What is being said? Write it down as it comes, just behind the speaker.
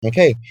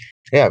Okay,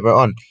 yeah, we're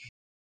on.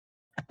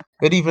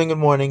 Good evening, good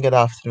morning, good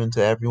afternoon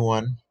to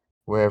everyone,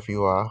 wherever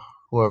you are,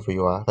 whoever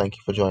you are. Thank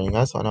you for joining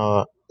us on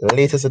our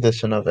latest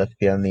edition of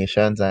FPL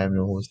Nations. I am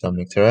your host,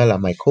 Dominic Terrell,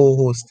 and my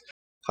co-host,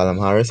 Calum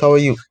Harris. How are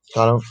you,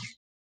 Calum?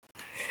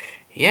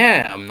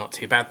 Yeah, I'm not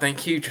too bad,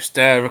 thank you. Just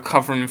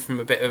recovering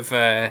from a bit of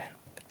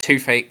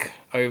toothache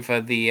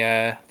over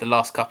the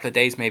last couple of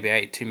days. Maybe I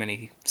ate too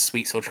many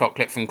sweets or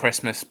chocolate from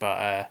Christmas,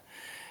 but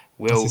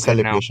we're It's all a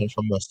good now. celebration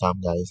from West Ham,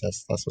 guys.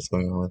 That's what's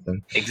going on with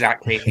them.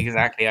 Exactly.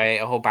 I ate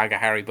a whole bag of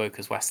Harry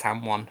Boker's West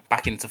Ham won.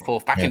 Back into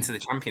fourth, back Yeah, into the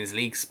Champions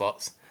League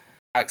spots.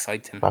 How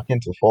exciting. back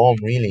into form,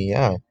 really.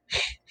 Yeah,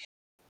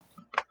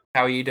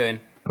 How are you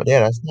doing? but yeah,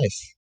 that's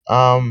nice.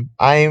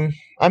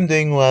 I'm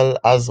doing well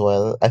as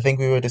well. I think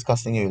we were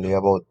discussing earlier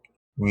about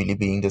really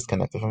being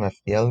disconnected from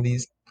FPL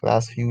these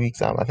last few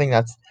weeks. I think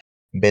that's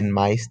been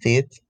my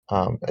state.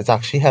 It's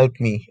actually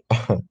helped me,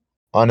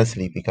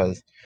 honestly,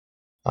 because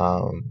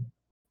um,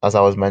 as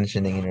I was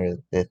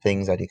mentioning, the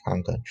things that you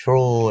can't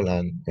control,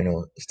 and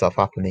stuff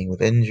happening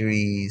with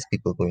injuries,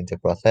 people going to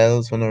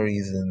brothels for no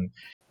reason,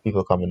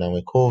 people coming down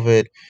with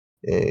COVID.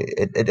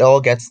 It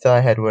all gets to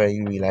a head where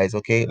you realize,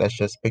 okay, let's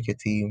just pick your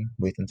team,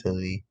 wait until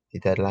the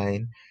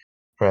deadline,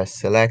 press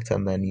select,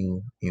 and then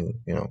you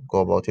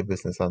go about your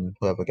business, and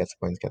whoever gets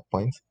points get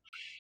points.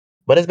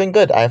 But it's been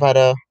good.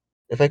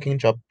 If I can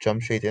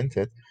jump straight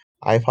into it,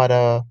 I've had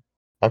a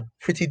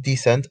pretty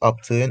decent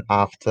upturn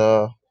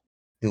after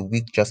the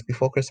week just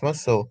before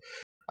Christmas. So,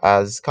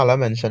 as Carla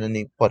mentioned in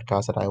the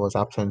podcast that I was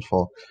absent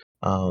for,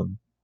 um,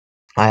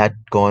 I had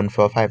gone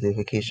for a 5 day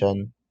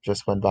vacation,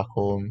 just went back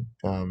home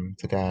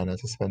to Guyana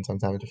to spend some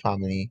time with the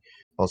family.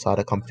 Also had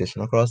a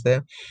competition across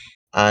there.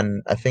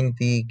 And I think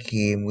the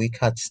game week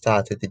had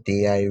started the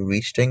day I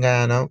reached in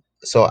Guyana.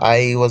 So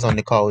I was on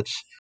the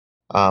couch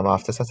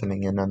after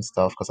settling in and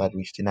stuff because I'd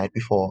reached the night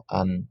before,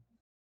 and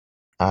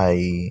I,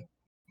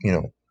 you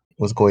know,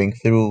 was going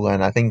through,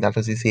 and I think that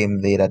was the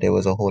same day that there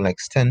was a whole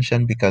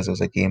extension because there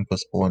was a game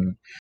postponed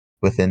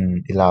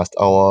within the last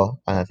hour,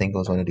 and I think it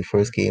was one of the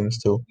first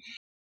games too.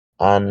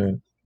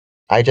 And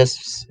I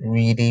just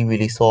really,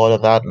 really saw all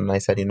of that, and I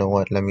said, you know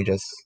what, let me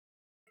just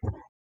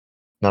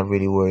not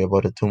really worry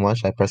about it too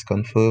much. I pressed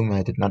confirm.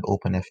 I did not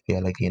open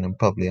FPL again, and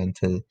probably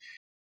until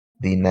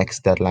the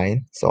next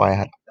deadline. So I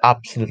had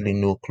absolutely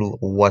no clue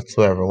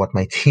whatsoever what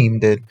my team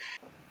did,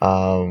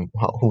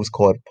 who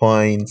scored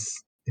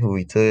points, who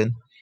returned.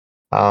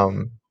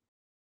 Um,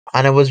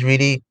 and it was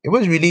really,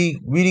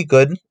 really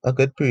good, a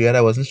good period.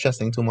 I wasn't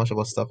stressing too much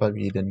about stuff that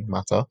really didn't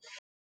matter.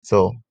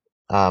 So,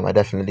 I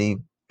definitely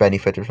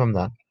benefited from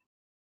that.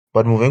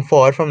 But moving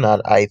forward from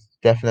that, I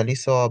definitely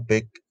saw a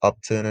big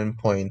upturn in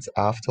points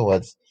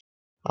afterwards.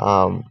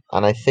 And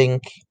I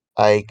think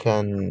I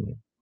can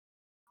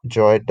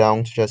draw it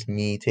down to just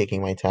me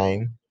taking my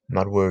time,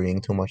 not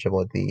worrying too much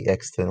about the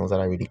externals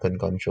that I really couldn't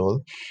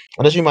control.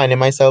 And just reminding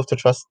myself to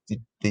trust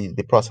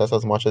the process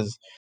as much as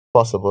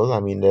possible.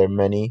 I mean, there are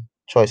many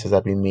choices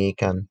that we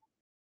make, and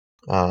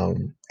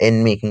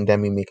in making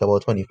them, we make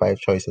about 25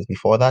 choices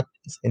before that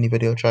is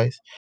individual choice.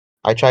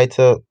 I try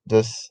to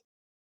just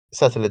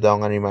settle it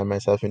down and remind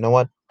myself, you know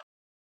what?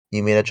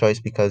 You made a choice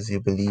because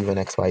you believe in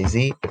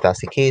XYZ. If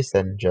that's the case,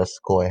 then just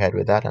go ahead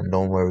with that and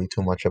don't worry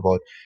too much about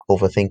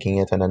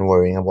overthinking it and then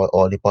worrying about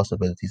all the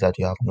possibilities that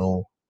you have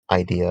no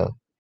idea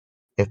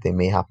if they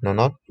may happen or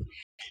not.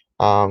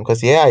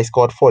 Because yeah, I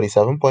scored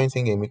 47 points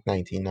in game week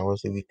 19. That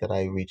was the week that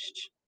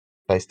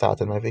I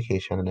started my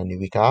vacation, and then the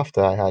week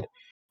after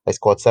I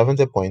scored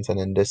 70 points, and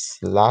then this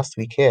last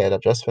week here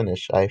that just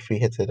finished, I free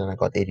hit it and I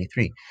got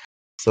 83.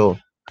 So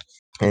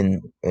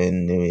in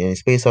a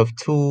space of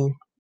 2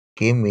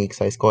 game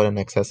weeks, I scored in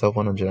excess of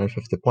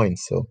 150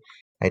 points. So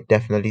I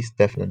definitely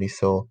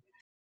saw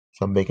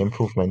some big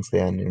improvements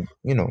there, and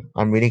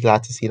I'm really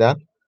glad to see that.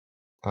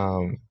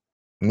 Um,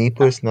 Me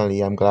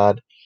personally, I'm glad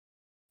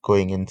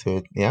going into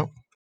it. Yeah,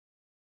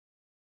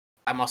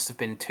 That must have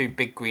been two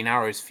big green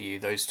arrows for you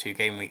those 2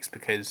 game weeks,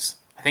 because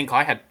I think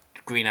I had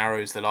green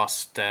arrows the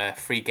last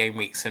 3 game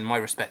weeks, and my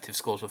respective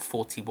scores were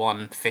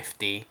 41,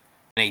 50,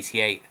 and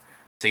 88.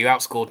 So you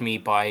outscored me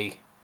by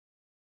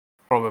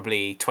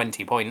probably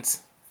 20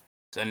 points.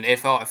 And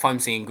if I'm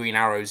seeing green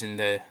arrows in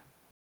the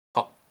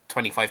top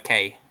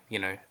 25k,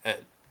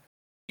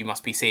 you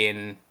must be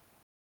seeing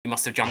you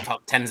must have jumped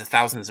up tens of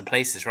thousands of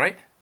places, right?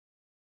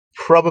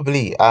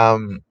 probably.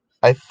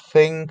 I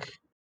think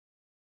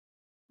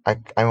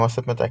I must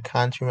admit I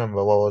can't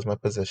remember what was my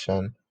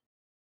position.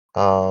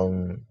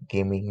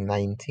 Game week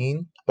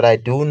 19, but I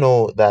do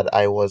know that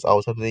I was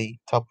out of the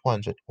top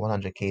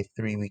 100k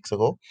 3 weeks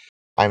ago.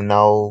 I'm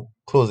now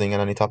closing in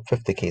on the top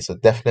 50k, so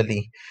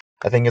definitely,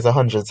 I think it's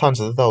hundreds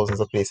of thousands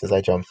of places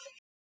I jumped.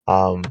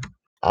 Um,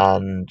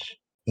 and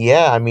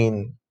yeah, I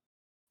mean,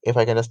 if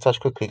I can just touch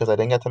quickly because I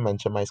didn't get to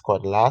mention my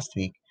squad last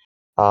week.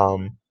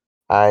 Um,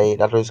 I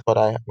that was what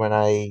I when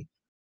I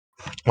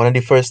one of the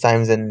first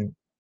times in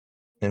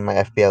my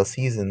FPL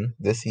season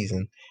this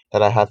season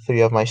that I had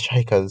three of my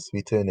strikers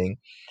returning.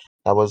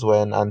 That was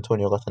when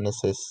Antonio got an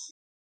assist,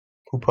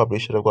 who probably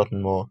should have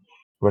gotten more.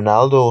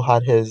 Ronaldo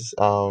had his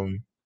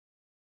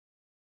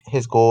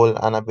his goal,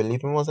 and I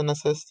believe it was an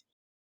assist.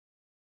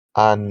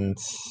 And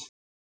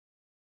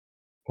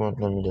well,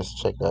 let me just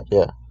check that.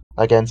 Yeah,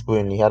 against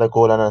Burnley, he had a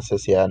goal and an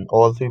assist. Yeah, and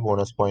all three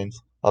bonus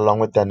points, along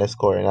with Dennis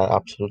scoring an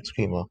absolute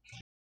screamer.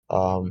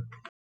 Um,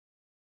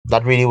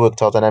 that really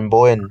worked out. And then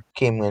Bowen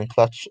came in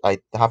clutch. I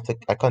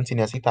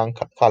continuously thank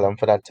Callum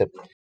for that tip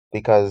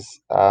because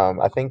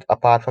I think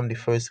apart from the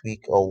first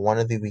week or one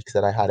of the weeks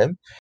that I had him,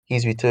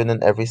 he's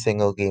returning every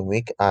single game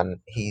week, and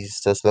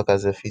he's just look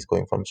as if he's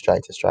going from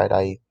stride to stride.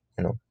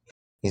 You know,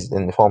 he's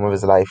in the form of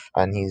his life,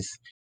 and he's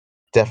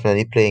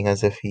definitely playing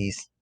as if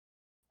he's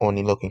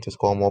only looking to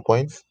score more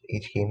points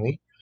each game week.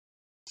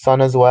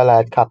 Son as well, I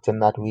had captain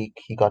that week.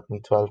 He got me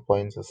 12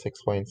 points or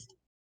 6 points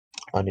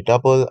on the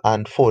double,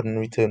 and Foden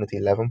returned with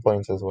 11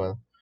 points as well.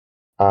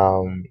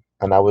 And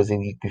that was a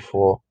week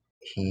before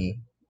he,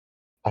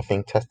 I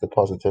think, tested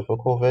positive for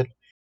COVID.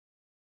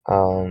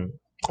 Um,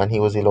 and he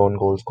was the lone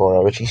goal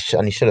scorer, and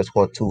he should have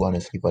scored two,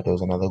 honestly, but there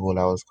was another goal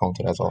that was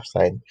counted as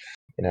offside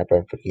in that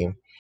Brentford game.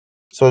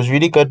 So it was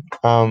really good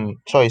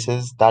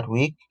choices that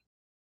week.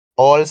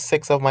 All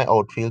six of my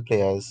outfield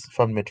players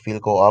from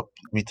midfield go up,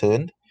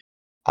 returned,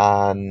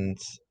 and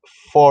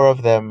four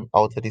of them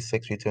out of the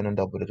six return in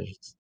double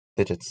digits,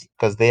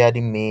 because they are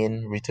the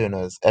main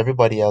returners.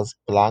 Everybody else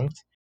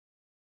blanked.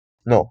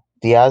 No,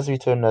 Diaz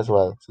returned as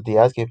well. So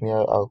Diaz gave me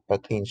a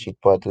clean sheet,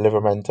 but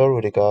Livermore,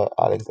 Rudiger,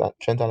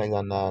 Trent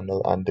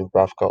Alexander-Arnold, and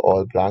Dubravka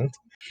all blanked.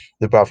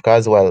 Dubravka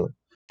as well.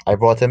 I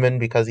brought him in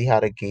because he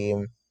had a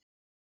game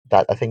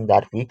that I think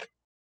that week,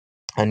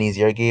 an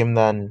easier game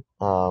than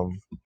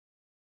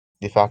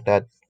the fact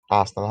that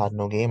Arsenal had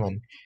no game,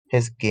 and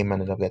his game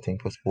ended up getting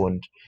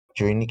postponed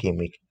during the game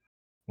week.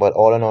 But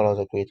all in all, it was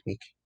a great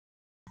week.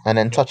 And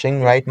then touching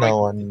Your right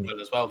now strikers did on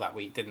well as well that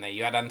week, didn't they?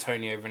 You had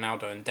Antonio,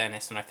 Ronaldo, and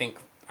Dennis, and I think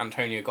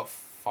Antonio got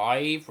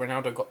 5,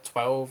 Ronaldo got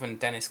 12, and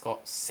Dennis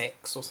got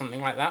 6 or something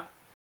like that.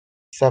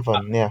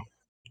 seven, yeah,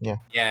 yeah.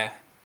 Yeah,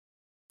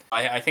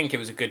 I think it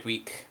was a good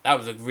week. That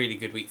was a really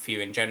good week for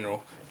you in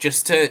general.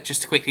 Just to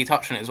quickly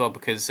touch on it as well,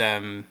 because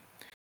I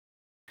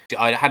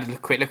had a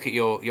quick look at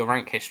your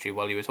rank history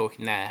while you were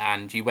talking there,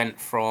 and you went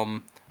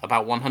from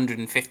about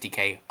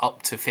 150k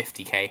up to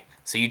 50k.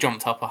 So you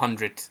jumped up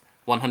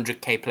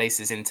 100k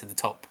places into the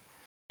top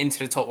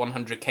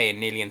 100k and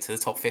nearly into the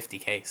top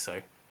 50k.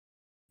 So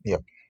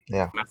Yep.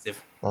 Yeah,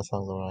 massive. that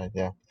sounds alright.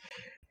 Yeah,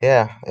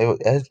 yeah.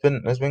 It's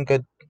been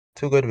good,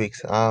 2 good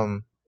weeks.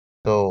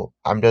 So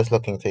I'm just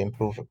looking to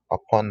improve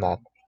upon that.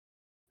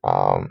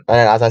 And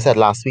then, as I said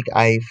last week,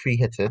 I free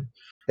hitted.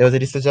 It was a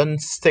decision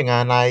Stinger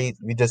and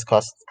we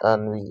discussed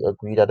and we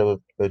agreed that it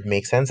would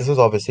make sense. This was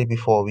obviously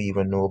before we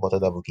even know about a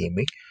double game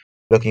week.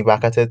 Looking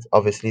back at it,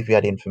 obviously, if we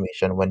had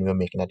information when we were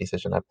making that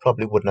decision, I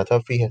probably would not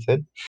have free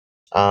hitted.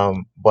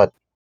 But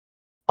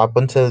up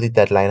until the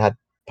deadline had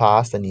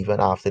passed, and even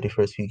after the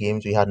first few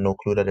games, we had no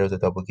clue that there was a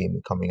double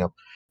game coming up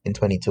in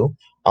 22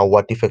 and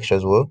what the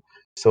fixtures were.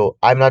 So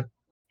I'm not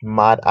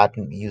mad at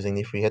using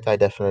the free hit. I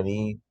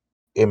definitely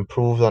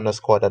improved on the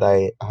squad that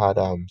I had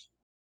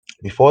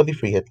before the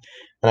free hit,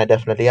 and I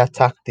definitely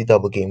attacked the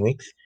double game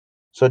weeks.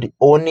 So the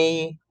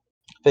only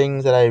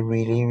things that I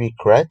really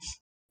regret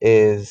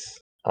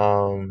is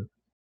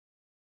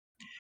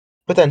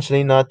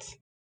potentially not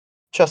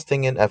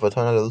trusting in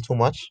Everton a little too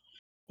much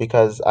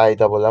because I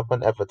double up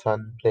on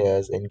Everton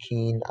players in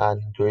Keane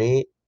and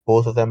Gray.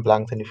 Both of them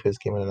blanked in the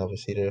first game, and then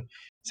obviously the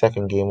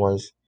second game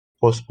was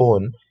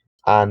postponed.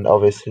 And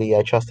obviously,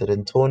 I trusted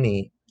in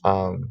Tony,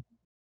 and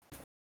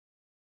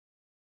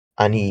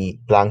he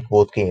blanked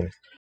both games.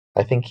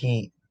 I think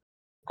he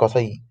because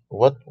I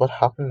what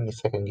happened in the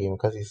second game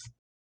because he's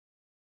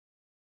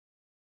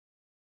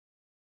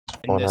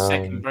In on the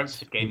second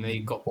Brentford game, they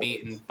got what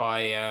beaten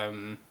by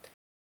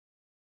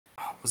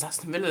was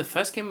Aston Villa the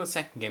first game or the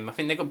second game? I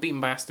think they got beaten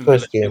by Aston Villa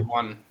first game.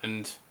 2-1,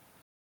 and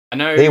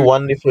I They know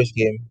won the first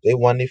game. They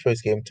won the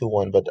first game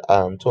 2-1, but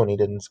Tony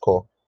didn't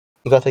score.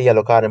 He got a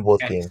yellow card in both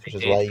yes games, they which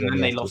is why did, he and then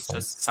only they has two lost to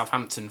points.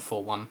 Southampton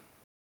 4-1.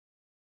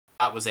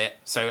 That was it.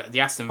 So the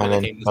Aston And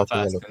Villa then game was got a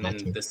first, yellow and card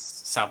then too. the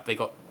South they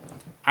got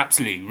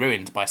absolutely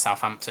ruined by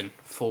Southampton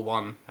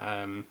 4-1.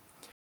 I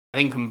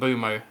think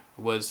Mbumo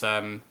was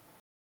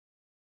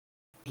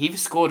he either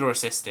scored or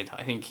assisted.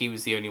 I think he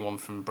was the only one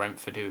from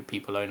Brentford who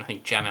people own. I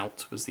think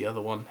Janelt was the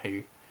other one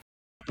who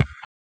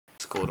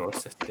scored or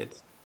assisted.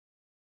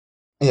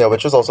 Yeah,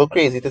 which was also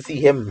crazy to see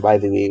him, by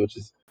the way, which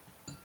is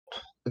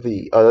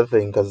the other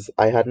thing, because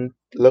I hadn't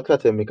looked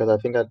at him because I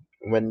think that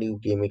when the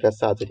game week had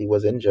started, he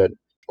was injured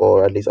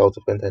or at least out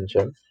of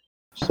contention.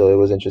 So it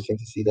was interesting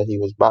to see that he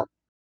was back.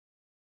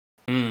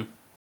 Mm.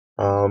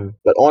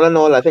 But all in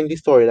all, I think the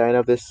storyline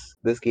of this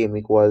game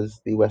week was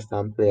the West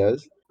Ham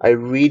players. I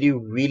really,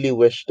 really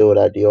wish though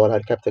that they all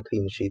had kept a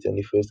clean sheet in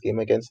the first game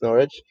against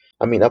Norwich.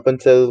 I mean, up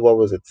until what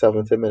was it,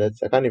 70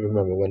 minutes? I can't even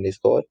remember when they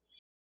scored.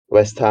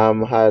 West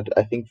Ham had,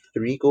 I think,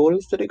 3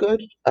 goals to the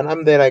good, and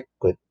I'm there like,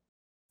 good.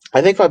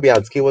 I think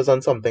Fabianski was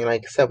on something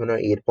like 7 or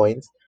 8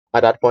 points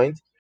at that point,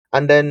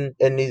 and then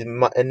in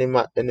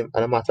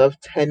a matter of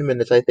 10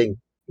 minutes, I think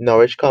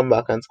Norwich come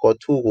back and score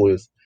 2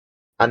 goals,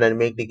 and then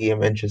make the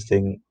game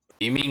interesting.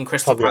 You mean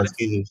Crystal Fabianski Palace?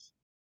 lose.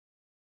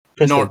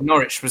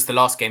 Norwich was the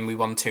last game we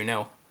won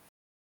 2-0.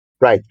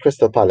 Right,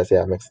 Crystal Palace.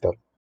 Yeah, I mixed up.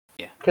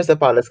 Yeah. Crystal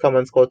Palace come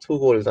and score 2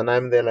 goals, and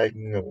I'm there like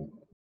no,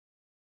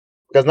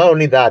 because not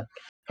only that,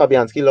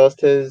 Fabianski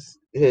lost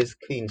his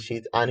clean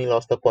sheet, and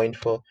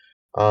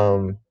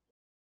um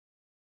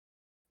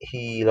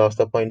he lost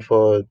a point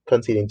for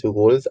conceding 2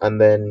 goals,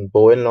 and then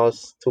Bowen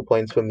lost 2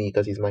 points for me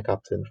because he's my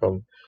captain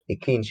from a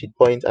clean sheet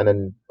point, and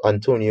then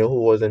Antonio,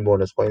 who was in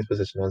bonus points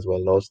position as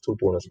well, lost 2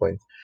 bonus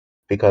points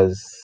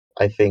because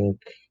I think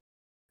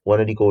one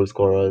of the goal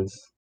scorers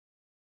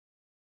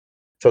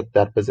took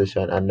that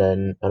position, and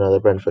then another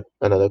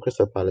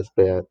Crystal Palace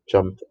player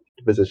jumped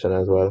the position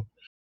as well.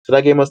 So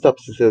that game was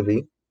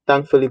topsy-turvy.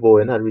 Thankfully,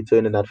 Bowen had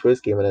returned in that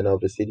first game, and then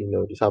obviously,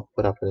 just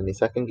what happened in the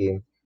second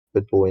game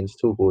with Bowen's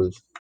 2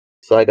 goals.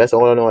 So I guess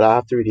all in all, I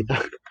have to really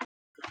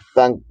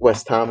thank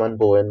West Ham and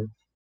Bowen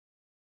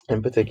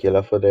in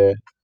particular for their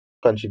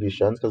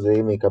contributions because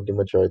they make up the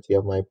majority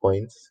of my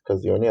points.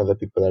 Because the only other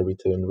people I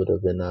returned would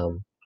have been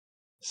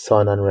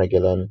Son and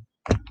Regulon.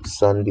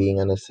 Son being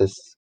an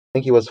assist. I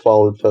think he was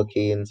fouled for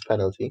Kane's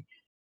penalty,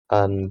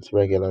 and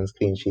Regulon's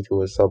clean sheet, who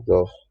was subbed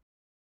off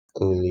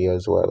early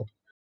as well.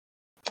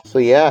 So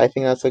yeah, I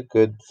think that's a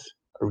good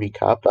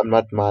recap. I'm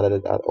not mad at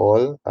it at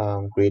all.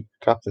 Great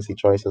captaincy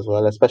choice as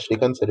well, especially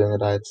considering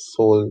that I had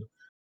sold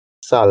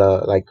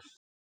Salah like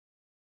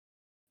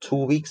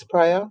 2 weeks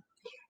prior.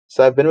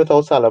 So I've been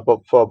without Salah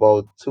for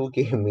about 2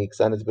 game weeks,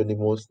 and it's been the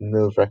most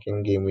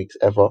nerve-wracking game weeks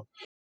ever.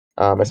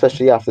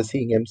 Especially after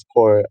seeing him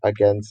score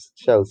against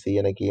Chelsea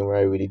in a game where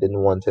I really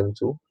didn't want him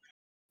to.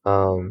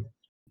 Um,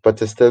 but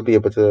to still be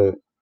able to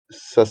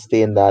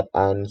sustain that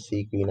and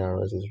see green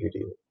arrows is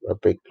really a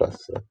big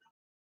plus. So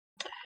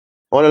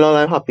all in all,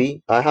 I'm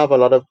happy. I have a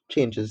lot of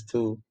changes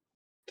to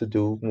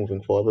do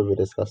moving forward, but we'll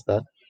discuss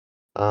that.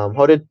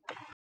 How did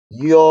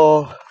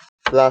your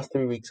last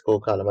 3 weeks go,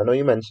 Callum? I know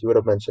you would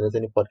have mentioned it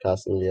in the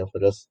podcast earlier,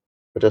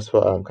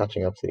 for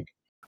catching up sake.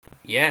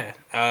 Yeah.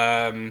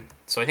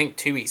 So I think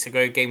 2 weeks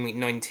ago, game week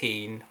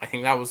 19, I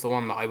think that was the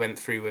one that I went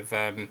through with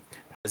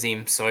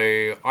Azim.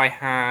 So I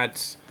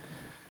had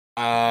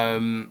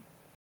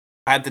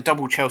the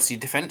double Chelsea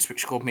defence,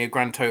 which scored me a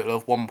grand total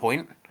of 1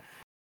 point.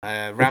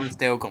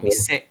 Ramsdale got me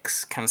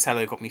 6,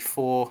 Cancelo got me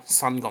 4,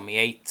 Son got me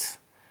 8.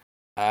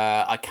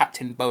 I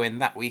captained Bowen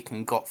that week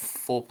and got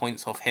 4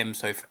 points off him,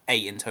 so for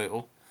 8 in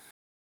total.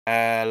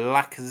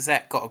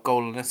 Lacazette got a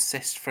goal and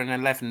assist for an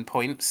 11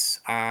 points,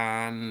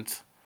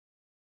 and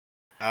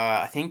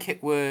I think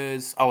it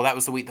was... Oh, that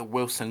was the week that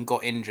Wilson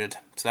got injured.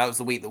 So that was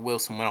the week that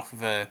Wilson went off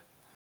with a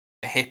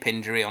hip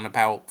injury on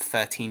about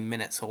 13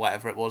 minutes or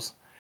whatever it was.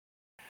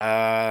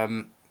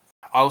 I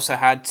also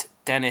had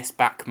Dennis,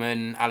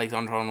 Backman,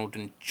 Alexander-Arnold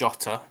and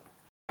Jota,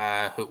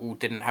 who all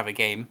didn't have a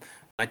game.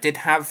 I did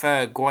have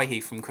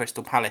Guahi from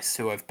Crystal Palace,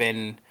 who I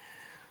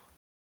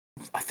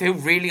feel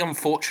really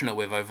unfortunate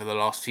with over the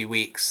last few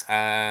weeks.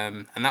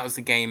 And that was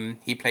the game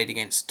he played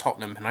against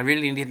Tottenham. And I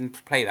really needed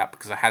to play that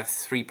because I had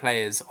 3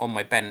 players on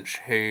my bench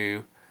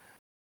who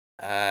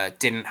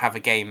didn't have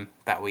a game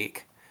that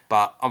week.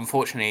 But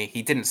unfortunately,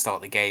 he didn't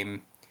start the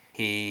game.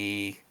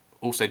 He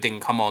also didn't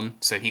come on,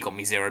 so he got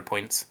me 0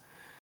 points.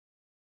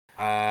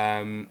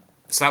 So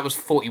that was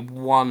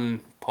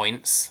 41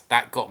 points.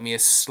 That got me a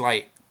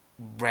slight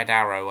red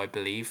arrow, I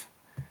believe.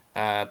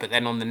 But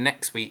then on the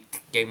next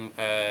week, game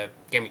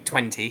week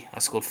 20, I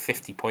scored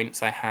 50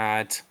 points. I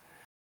had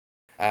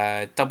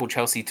double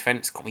Chelsea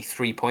defence, got me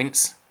 3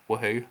 points.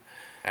 Woohoo!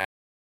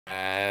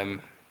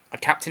 I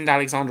captained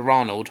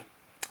Alexander-Arnold,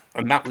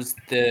 and that was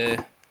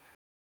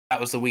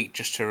the week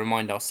just to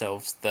remind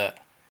ourselves that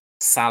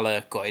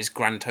Salah got his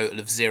grand total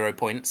of 0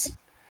 points.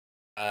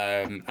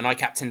 And I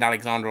captained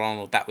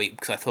Alexander-Arnold that week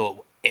because I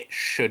thought it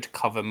should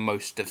cover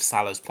most of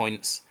Salah's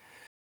points.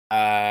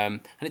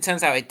 And it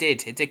turns out it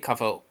did. It did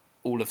cover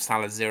all of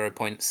Salah's 0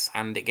 points,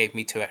 and it gave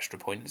me 2 extra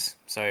points.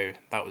 So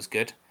that was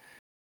good.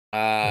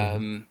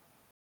 I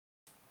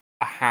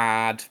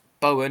had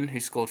Bowen, who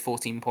scored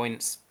 14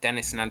 points.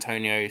 Dennis and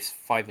Antonio's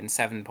 5 and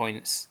 7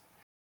 points.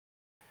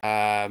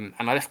 And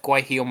I left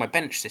Guahi on my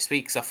bench this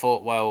week because I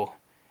thought, well,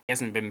 he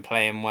hasn't been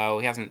playing well.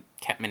 He hasn't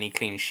kept many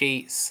clean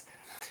sheets.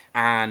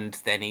 And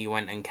then he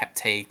went and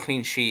kept a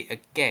clean sheet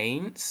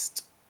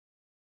against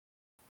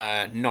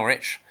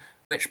Norwich,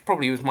 which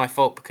probably was my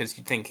fault because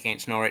you'd think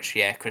against Norwich,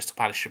 yeah, Crystal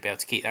Palace should be able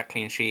to keep that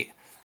clean sheet.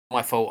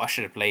 My fault, I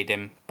should have played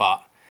him,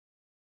 but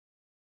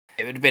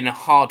it would have been a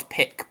hard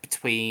pick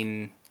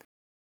between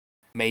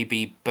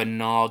maybe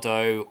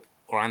Bernardo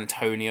or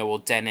Antonio or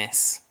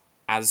Dennis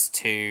as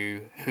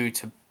to who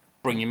to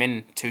bring him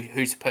in, to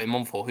who to put him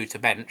on for, who to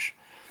bench.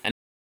 And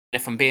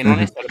if I'm being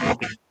honest, I'd have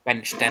probably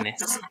benched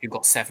Dennis, who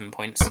got 7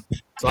 points.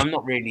 So I'm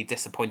not really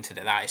disappointed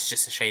at that. It's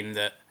just a shame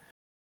that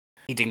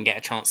he didn't get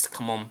a chance to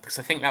come on because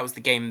I think that was the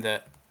game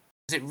that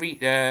it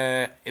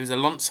was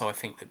Alonso, I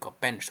think, that got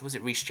benched. Or was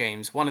it Reece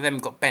James? One of them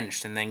got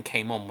benched and then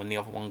came on when the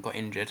other one got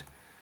injured.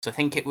 So I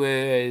think it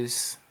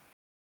was...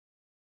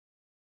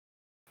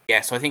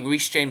 Yeah, so I think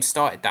Reece James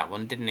started that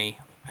one, didn't he?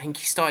 I think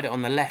he started it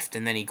on the left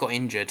and then he got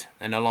injured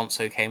and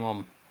Alonso came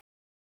on.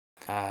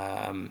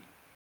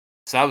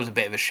 So that was a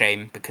bit of a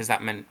shame because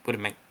that would have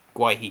meant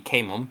why he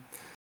came on.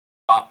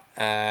 But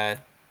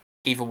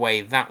either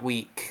way, that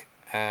week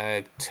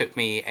took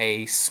me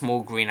a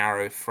small green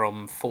arrow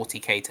from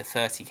 40k to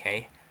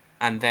 30k,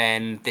 and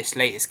then this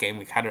latest game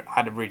week had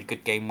a really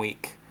good game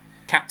week.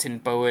 Captain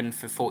Bowen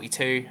for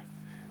 42.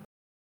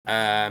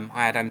 I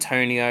had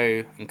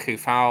Antonio and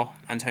Kufal.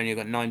 Antonio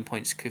got 9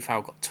 points.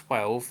 Kufal got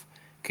 12.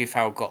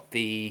 Kufal got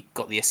the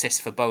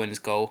assist for Bowen's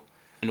goal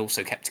and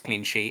also kept a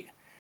clean sheet.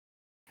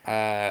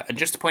 And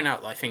just to point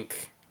out, I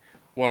think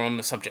while on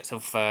the subject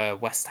of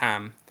West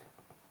Ham,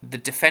 the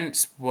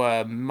defence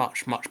were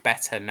much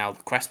better now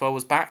that Cresswell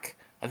was back.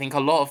 I think a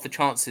lot of the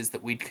chances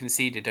that we'd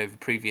conceded over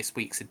previous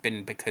weeks had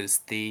been because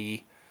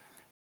the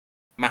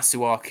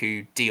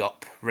Masuaku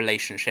Diop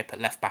relationship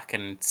at left back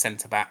and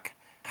centre back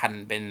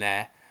hadn't been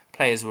there.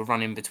 Players were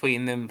running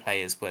between them.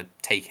 Players were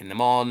taking them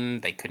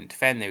on. They couldn't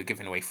defend. They were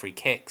giving away free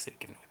kicks. They were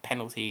giving away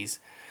penalties.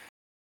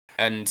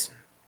 And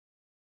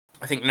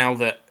I think now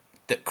that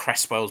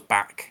Cresswell's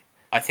back,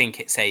 I think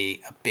it's a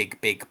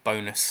big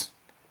bonus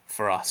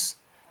for us.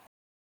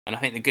 And I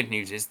think the good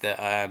news is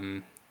that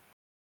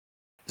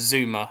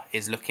Zuma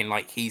is looking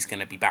like he's going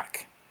to be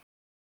back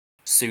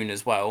soon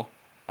as well.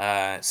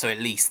 So at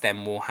least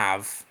then we'll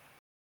have,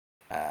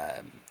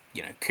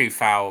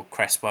 Kufal,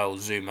 Cresswell,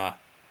 Zuma,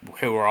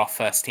 who are our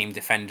first team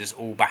defenders,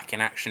 all back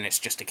in action. It's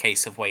just a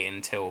case of waiting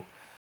until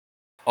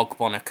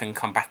Ogbonna can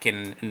come back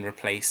in and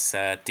replace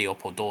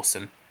Diop or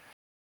Dawson.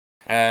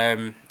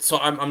 So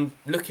I'm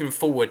looking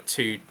forward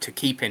to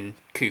keeping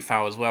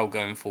Kufal as well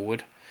going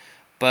forward.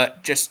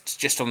 But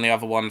just on the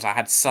other ones, I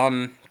had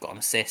Son got an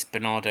assist,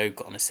 Bernardo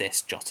got an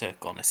assist, Jota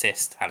got an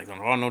assist,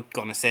 Alexander-Arnold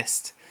got an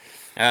assist.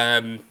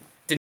 None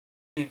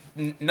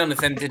of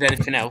them did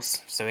anything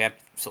else. So we had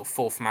sort of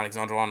 4 from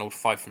Alexander-Arnold,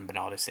 5 from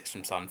Bernardo, 6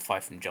 from Son,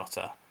 5 from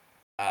Jota.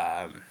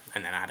 And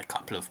then I had a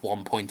couple of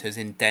 1-pointers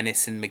in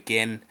Dennis and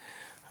McGinn.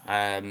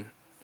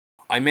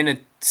 I'm in a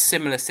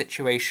similar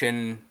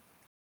situation,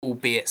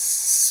 albeit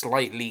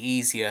slightly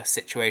easier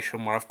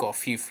situation, where I've got a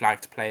few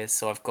flagged players.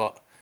 So I've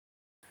got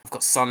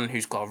Son,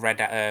 who's got a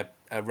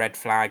red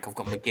flag. I've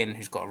got McGinn,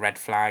 who's got a red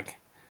flag,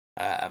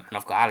 and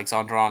I've got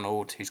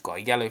Alexander-Arnold, who's got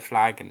a yellow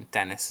flag, and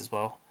Dennis as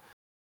well.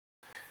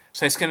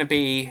 So it's going to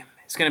be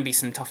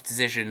some tough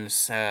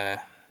decisions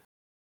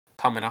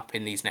coming up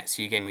in these next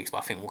few game weeks. But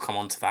I think we'll come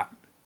on to that.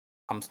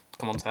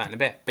 Come on to that in a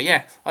bit. But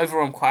yeah,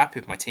 overall, I'm quite happy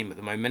with my team at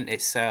the moment.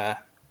 It's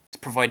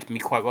provided me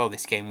quite well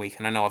this game week,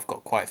 and I know I've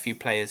got quite a few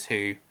players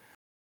who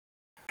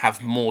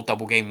have more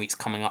double game weeks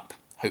coming up,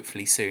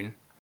 hopefully soon.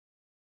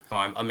 So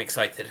I'm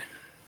excited.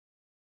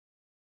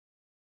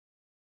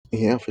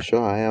 Yeah, for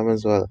sure, I am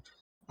as well.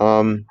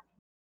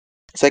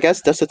 So I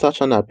guess just to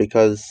touch on that,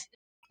 because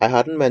I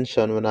hadn't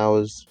mentioned when I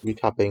was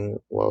recapping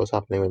what was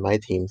happening with my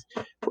teams,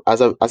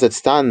 as it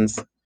stands,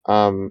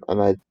 and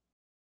I'd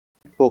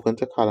spoken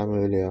to Calum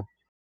earlier.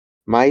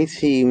 My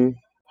team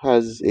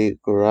has a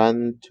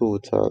grand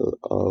total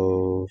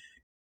of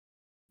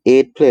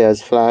 8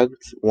 players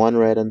flagged, 1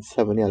 red and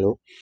 7 yellow,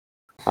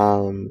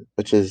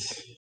 which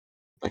is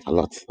like a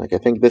lot. Like I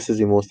think this is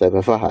the most I've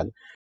ever had.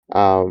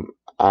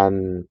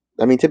 And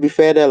I mean, to be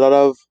fair, there are a lot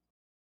of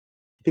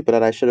people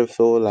that I should have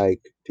saw,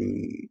 like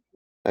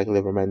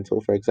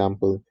Livermento, for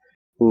example,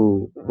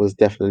 who was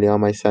definitely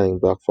on my selling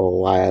block for a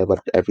while, but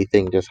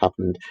everything just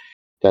happened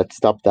that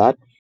stopped that.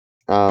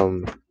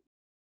 Um,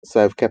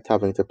 so I've kept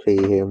having to play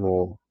him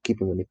or keep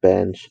him on the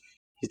bench.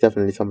 He's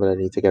definitely somebody I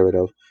need to get rid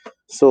of.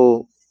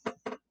 So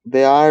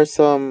there are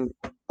some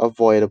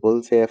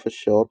avoidables here for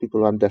sure.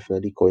 People I'm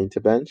definitely going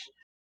to bench.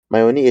 My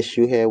only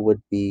issue here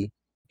would be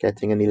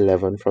getting an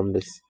 11 from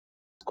this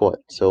squad.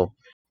 So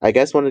I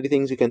guess one of the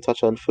things we can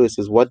touch on first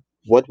is what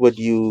would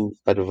you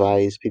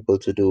advise people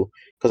to do?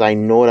 Because I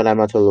know that I'm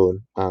not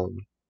alone.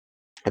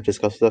 I've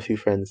discussed with a few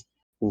friends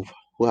who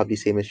have the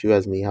same issue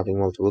as me, having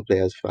multiple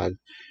players flagged.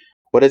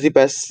 What is the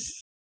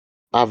best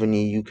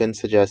avenue you can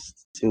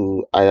suggest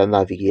to either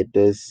navigate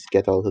this,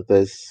 get out of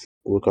this,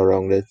 work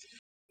around it?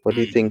 What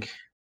do you think?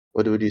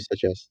 What would you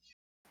suggest?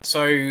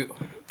 So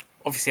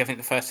obviously, I think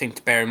the first thing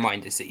to bear in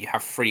mind is that you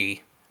have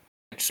 3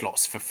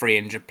 slots for 3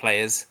 injured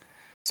players.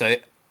 So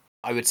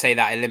I would say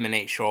that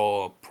eliminates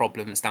your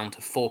problems down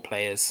to 4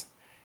 players.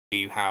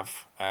 You have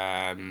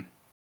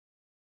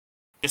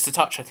just a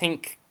touch. I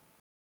think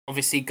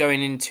obviously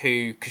going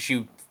into, because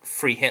you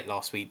free hit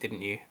last week,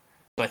 didn't you?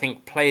 So I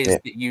think players Yeah.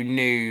 that you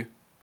knew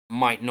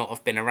might not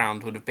have been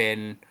around would have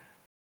been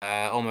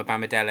Omar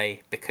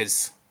Bamadele,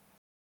 because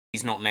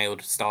he's not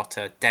nailed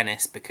starter,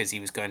 Dennis because he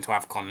was going to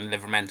AFCON, and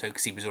Livermento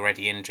because he was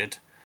already injured.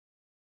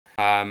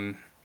 Mhm.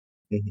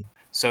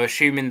 So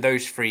assuming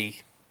those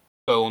 3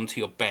 go onto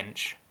your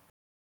bench,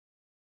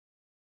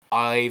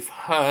 I've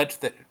heard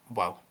that,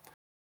 well,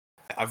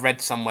 I've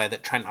read somewhere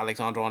that Trent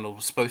Alexander-Arnold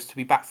was supposed to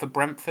be back for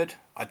Brentford.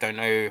 I don't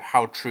know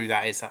how true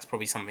that is. That's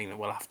probably something that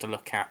we'll have to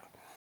look at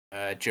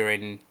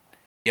during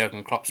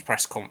Jurgen Klopp's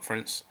press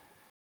conference.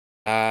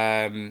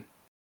 I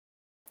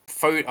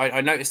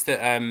noticed that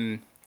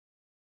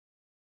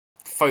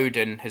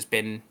Foden has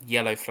been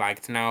yellow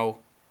flagged. Now,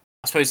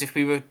 I suppose if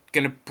we were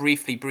going to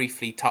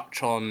briefly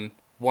touch on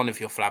one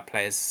of your flag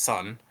players,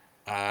 Son,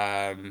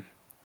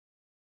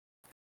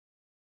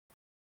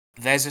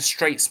 There's a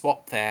straight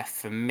swap there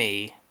for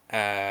me,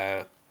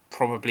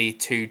 probably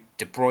to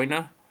De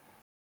Bruyne.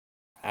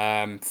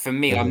 For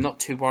me, I'm Hmm. not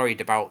too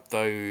worried about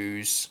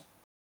those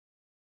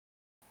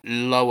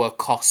lower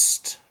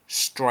cost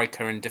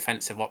striker and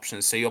defensive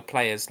options. So your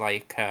players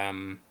like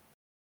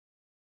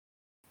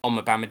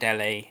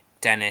Omobamidele,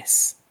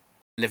 Dennis,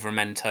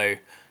 Livramento,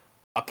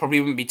 I probably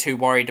wouldn't be too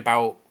worried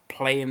about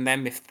playing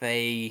them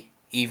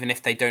even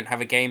if they don't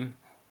have a game,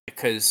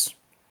 because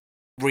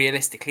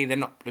realistically they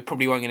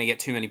probably weren't going to get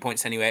too many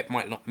points anyway. It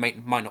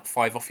might not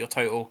five off your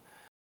total.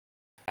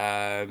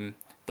 The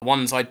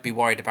ones I'd be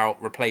worried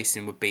about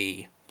replacing would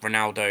be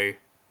Ronaldo,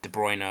 De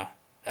Bruyne,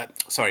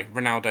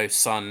 Ronaldo,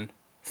 Son,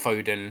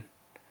 Foden,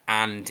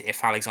 and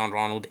if Alexander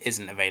Arnold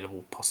isn't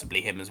available,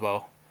 possibly him as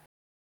well.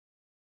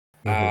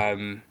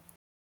 Hmm.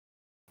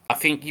 I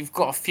think you've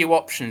got a few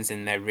options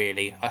in there,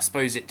 really. I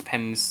suppose it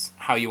depends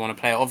how you want to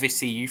play it.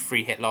 Obviously, you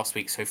free hit last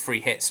week, so free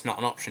hit's not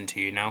an option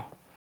to you now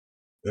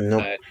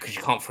Nope. because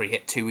you can't free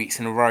hit 2 weeks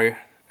in a row.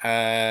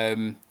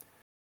 Um,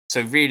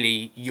 so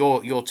really,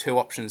 your two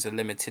options are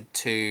limited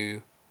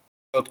to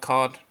wild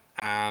card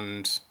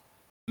and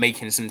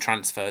making some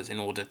transfers in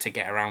order to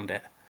get around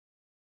it.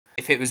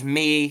 If it was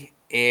me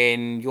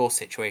in your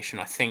situation,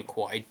 I think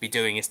what I'd be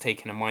doing is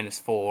taking a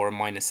 -4 or a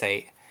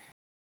 -8.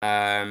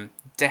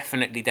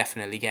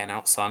 Definitely getting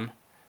out Son.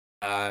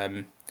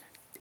 Um,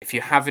 if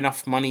you have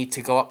enough money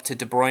to go up to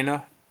De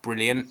Bruyne,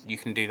 brilliant. You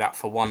can do that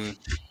for one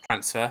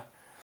transfer.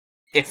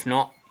 If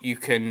not, you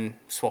can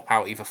swap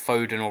out either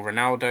Foden or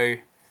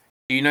Ronaldo.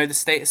 Do you know the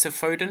status of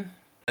Foden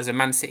as a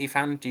Man City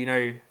fan? Do you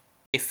know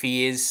if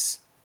he is?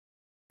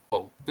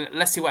 Well,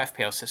 let's see what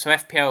FPL says. So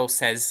FPL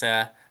says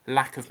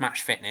lack of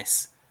match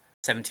fitness,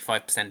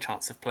 75%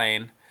 chance of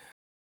playing.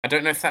 I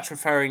don't know if that's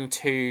referring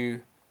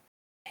to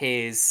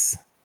his,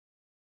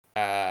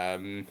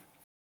 um,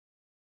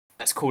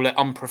 let's call it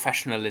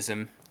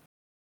unprofessionalism,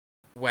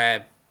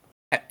 where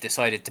Pep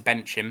decided to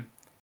bench him.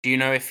 Do you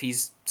know if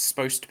he's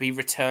supposed to be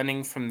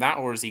returning from that,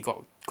 or has he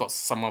got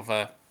some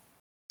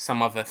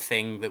other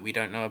thing that we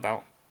don't know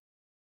about?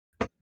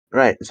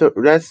 Right. So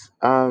let's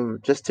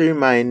just to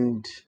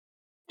remind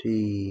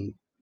the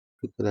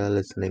people that are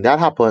listening, that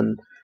happened.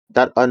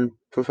 That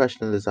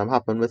unprofessionalism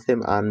happened with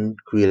him and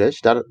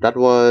Grealish. That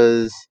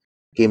was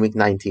game week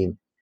 19.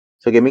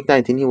 So game week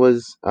 19, he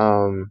was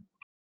or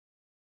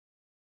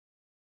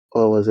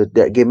was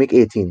it game week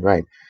 18?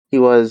 Right. He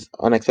was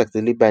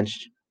unexpectedly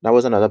benched. That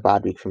was another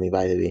bad week for me,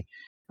 by the way.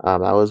 That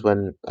was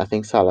when I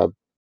think Salah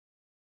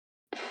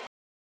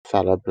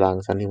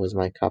blanks and he was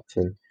my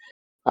captain,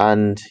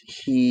 and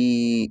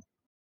he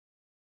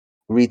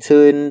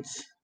returned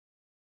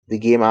the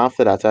game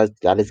after that.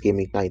 That is game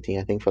week 19,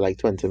 I think, for like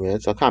 20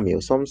 minutes, a cameo,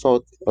 some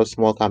sort of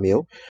small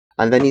cameo.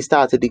 And then he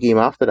started the game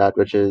after that,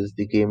 which is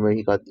the game where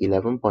he got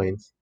 11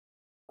 points.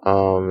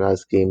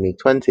 That's game week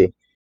 20.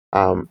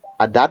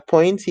 At that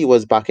point, he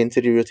was back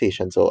into the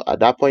rotation. So at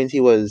that point, he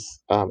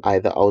was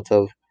either out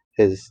of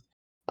his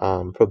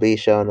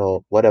probation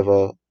or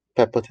whatever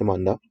Pep put him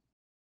under,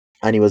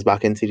 and he was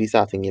back into the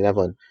starting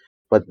 11.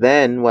 But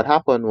then what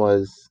happened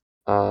was,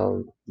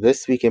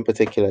 this week in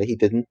particular, he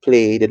didn't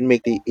play. He didn't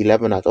make the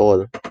 11 at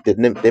all.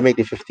 They make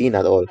the 15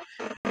 at all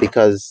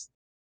because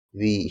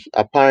the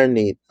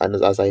apparently, and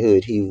as I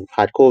heard, he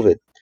had COVID.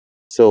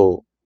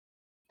 So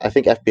I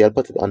think FPL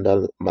put it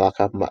under lack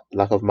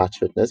of match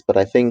fitness, but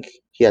I think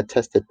he had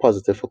tested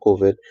positive for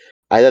COVID.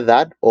 Either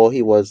that or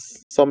he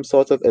was some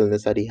sort of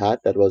illness that he had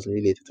that wasn't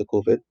related to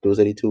COVID. Those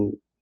are the two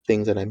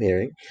things that I'm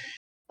hearing.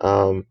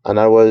 And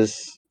that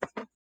was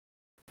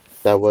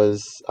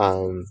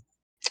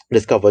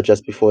discovered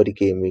just before the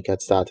game week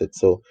had started.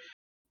 So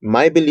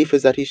my belief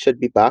is that he should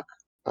be back.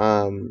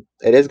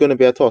 It is going to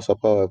be a toss up,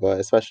 however,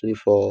 especially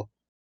for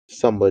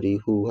somebody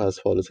who has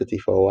followed City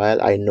for a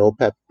while. I know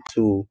Pep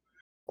to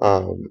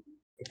um,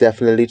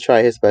 definitely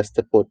try his best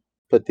to put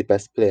the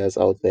best players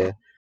out there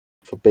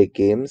for big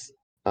games.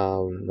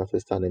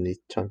 Notwithstanding the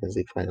Champions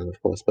League final,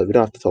 of course, but we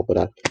don't have to talk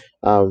about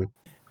that.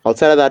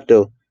 Outside of that,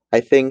 though, I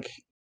think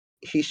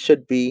he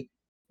should be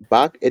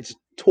back. It's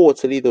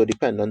totally though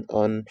dependent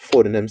on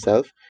Foden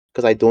himself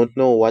because I don't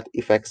know what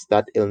effects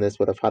that illness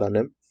would have had on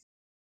him.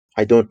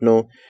 I don't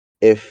know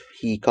if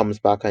he comes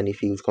back and he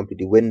feels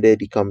completely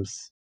winded. He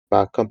comes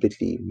back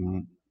completely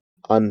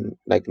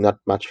like not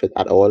match fit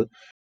at all.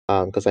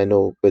 Because I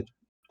know with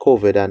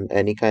COVID and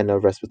any kind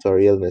of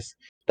respiratory illness,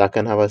 that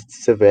can have a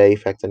severe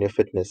effect on your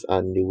fitness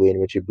and the way in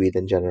which you breathe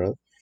in general.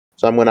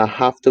 So I'm gonna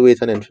have to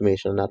wait on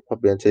information on that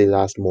probably until the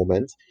last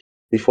moment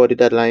before the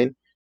deadline.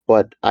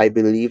 But I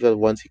believe that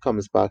once he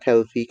comes back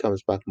healthy,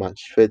 comes back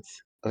match fit,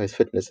 or his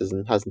fitness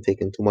hasn't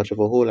taken too much of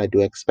a hold, I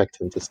do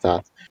expect him to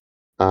start.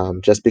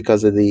 Just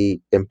because of the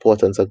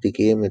importance of the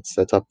game, it's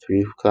a top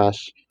three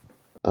clash.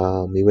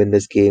 We win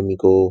this game, we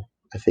go,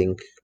 I think,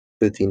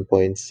 13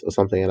 points or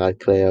something like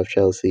that, clear of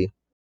Chelsea.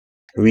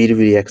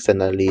 Really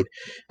extend that lead.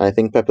 And I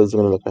think Pep is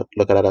going to look at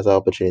that as an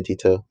opportunity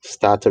to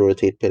start to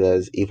rotate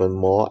pillars even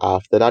more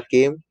after that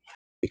game,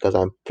 because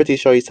I'm pretty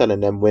sure he's telling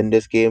them win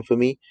this game for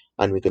me,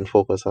 and we can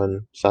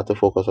start to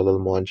focus a little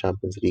more on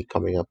Champions League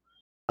coming up,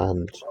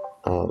 and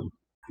um,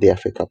 the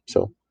FA Cup.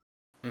 So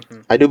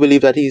Mm-hmm. I do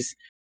believe that he's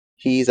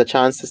a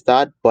chance to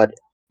start, but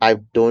I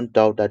don't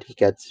doubt that he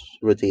gets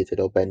rotated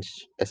or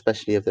benched,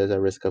 especially if there's a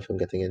risk of him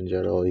getting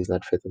injured or he's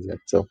not fit yet.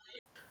 So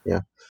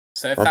yeah,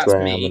 So if that's that's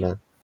where I am on me, that.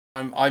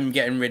 I'm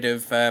getting rid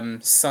of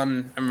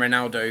Son and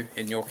Ronaldo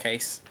in your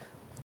case.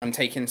 I'm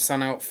taking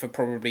Son out for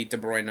probably De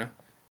Bruyne.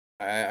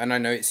 And I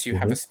know you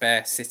have Hmm. a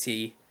spare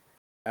City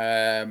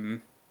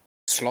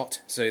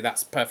slot, so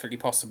that's perfectly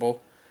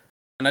possible.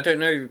 And I don't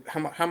know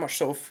how much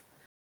sort of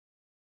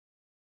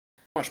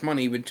how much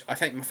money would I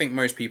think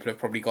most people have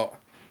probably got.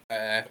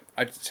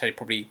 I'd say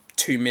probably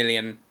 2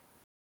 million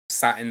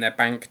sat in their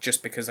bank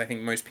just because I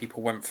think most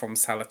people went from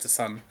Salah to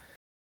Son,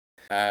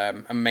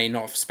 and may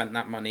not have spent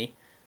that money.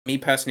 Me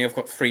personally, I've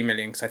got 3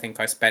 million because I think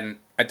I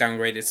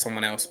downgraded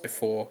someone else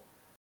before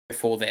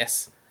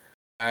this.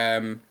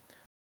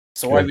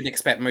 So I Right. would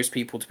expect most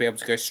people to be able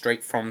to go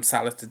straight from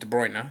Salah to De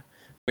Bruyne,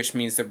 which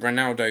means that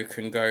Ronaldo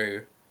can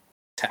go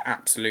to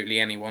absolutely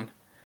anyone.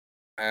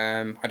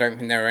 I don't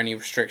think there are any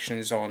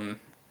restrictions on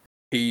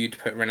who you'd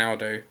put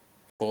Ronaldo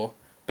for.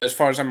 But as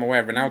far as I'm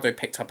aware, Ronaldo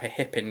picked up a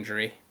hip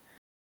injury.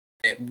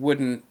 It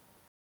wouldn't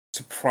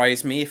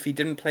surprise me if he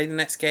didn't play the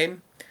next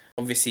game.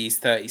 Obviously, he's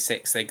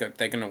 36. They're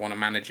going to want to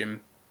manage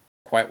him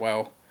quite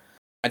well.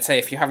 I'd say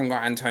if you haven't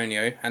got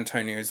Antonio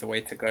is the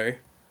way to go.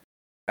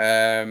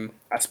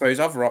 I suppose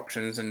other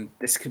options, and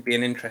this could be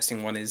an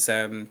interesting one, is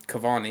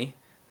Cavani.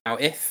 Now,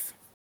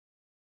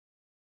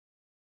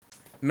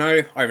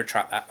 no, I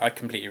retract that. I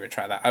completely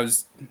retract that. I'm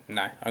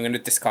going to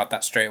discard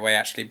that straight away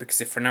actually,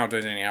 because if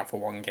Ronaldo's only out for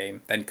one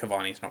game, then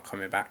Cavani's not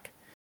coming back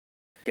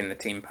in the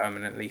team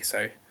permanently.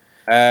 So,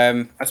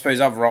 I suppose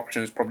other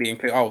options probably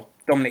include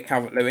Dominic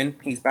Calvert-Lewin.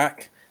 He's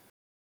back.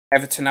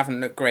 Everton haven't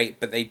looked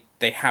great, but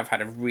they have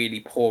had a really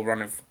poor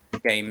run of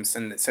games,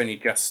 and it's only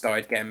just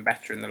started getting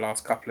better in the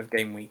last couple of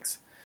game weeks.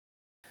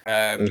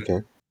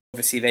 Okay.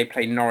 Obviously, they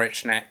play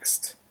Norwich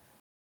next,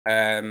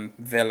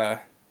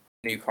 Villa,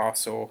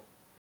 Newcastle,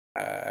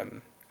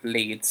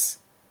 Leeds,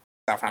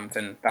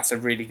 Southampton. That's a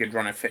really good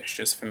run of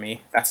fixtures for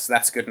me.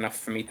 That's good enough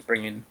for me to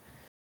bring in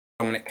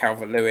Dominic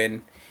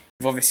Calvert-Lewin.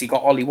 You've obviously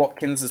got Ollie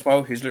Watkins as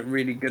well, who's looked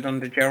really good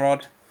under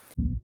Gerrard.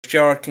 If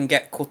Gerrard can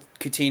get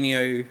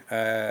Coutinho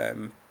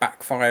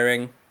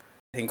backfiring,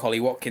 I think Ollie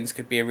Watkins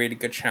could be a really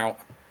good shout.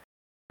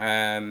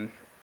 I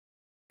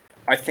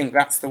think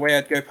that's the way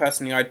I'd go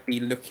personally. I'd be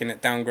looking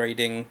at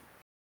downgrading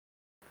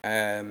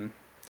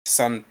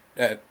Son,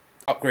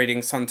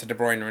 upgrading Son to De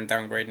Bruyne and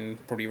downgrading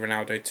probably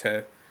Ronaldo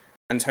to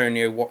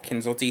Antonio,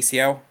 Watkins, or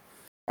DCL.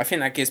 I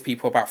think that gives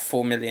people about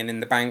 4 million in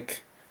the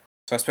bank.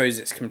 So I suppose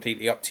it's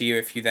completely up to you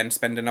if you then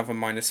spend another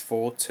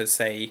 -4 to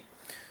say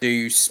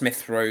do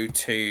Smith Rowe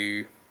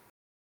to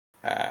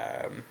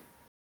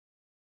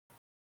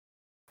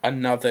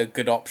another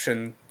good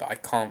option that I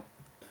can't.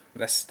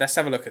 Let's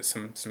have a look at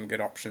some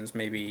good options.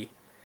 Maybe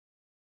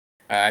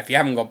if you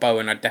haven't got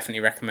Bowen, I'd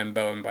definitely recommend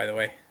Bowen. By the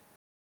way,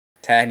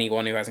 to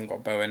anyone who hasn't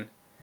got Bowen,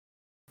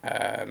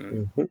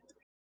 Hmm.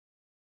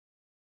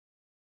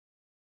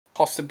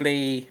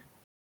 possibly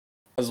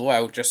as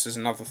well. Just as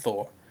another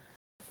thought,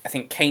 I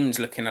think Kane's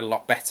looking a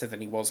lot better than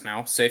he was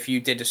now. So if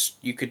you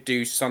you could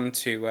do Son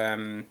to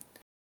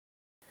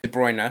De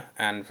Bruyne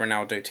and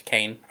Ronaldo to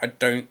Kane. I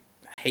don't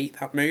hate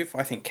that move.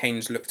 I think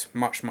Kane's looked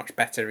much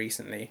better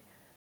recently.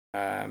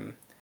 Um,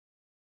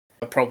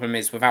 the problem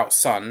is without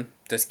Son,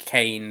 does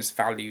Kane's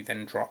value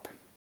then drop?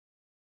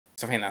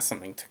 So I think that's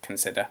something to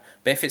consider.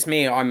 But if it's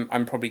me,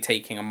 I'm probably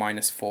taking a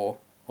 -4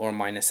 or a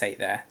 -8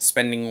 there,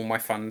 spending all my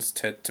funds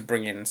to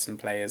bring in some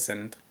players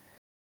and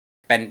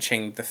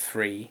benching the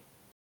three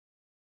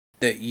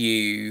that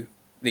you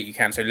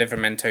can. So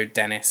Livramento,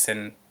 Dennis,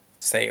 and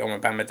say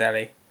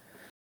Omobamidele.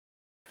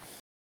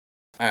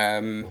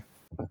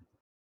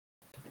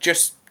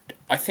 Just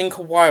I think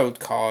a wild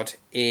card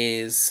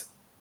is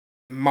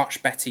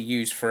much better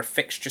used for a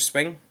fixture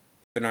swing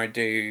than I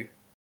do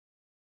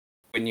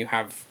when you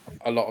have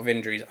a lot of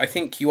injuries. I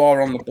think you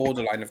are on the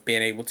borderline of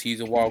being able to use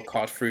a wild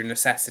card through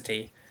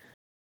necessity.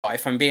 But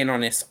if I'm being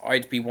honest,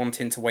 I'd be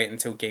wanting to wait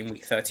until game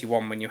week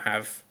 31 when you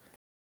have,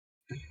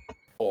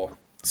 or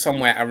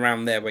somewhere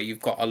around there where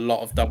you've got a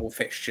lot of double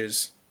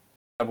fixtures,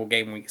 double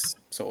game weeks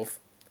sort of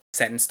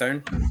set in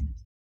stone.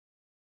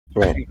 I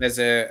Right. think there's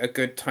a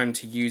good time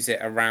to use it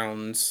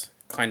around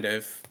kind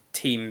of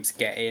teams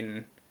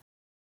getting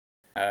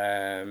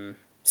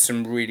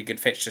some really good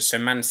fixtures. So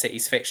Man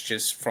City's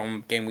fixtures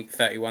from game week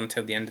 31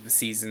 till the end of the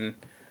season,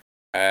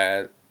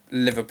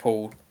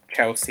 Liverpool,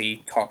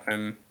 Chelsea,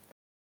 Tottenham,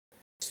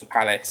 Crystal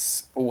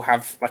Palace all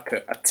have like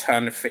a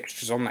ton of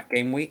fixtures on that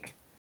game week.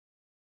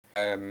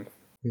 Mm.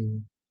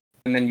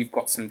 And then you've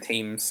got some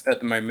teams at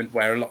the moment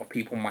where a lot of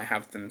people might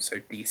have them. So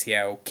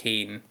DCL,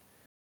 Keane,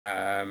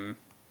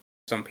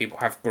 some people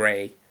have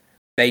Gray.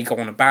 They go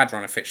on a bad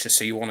run of fixtures,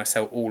 so you want to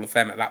sell all of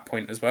them at that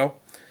point as well.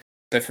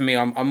 So for me,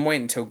 I'm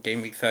waiting until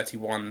game week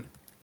 31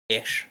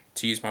 ish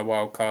to use my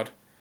wild card,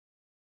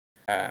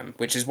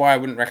 which is why I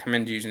wouldn't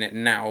recommend using it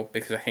now,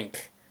 because I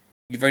think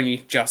you've only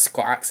just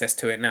got access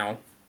to it now.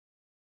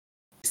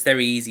 It's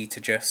very easy to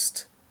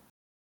just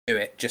do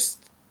it.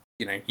 Just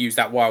use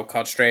that wild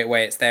card straight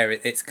away. It's there.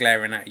 It's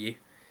glaring at you.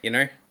 You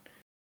know.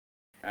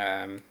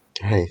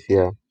 Right,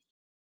 yeah.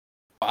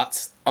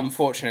 But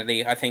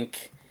unfortunately, I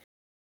think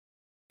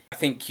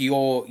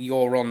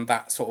you're on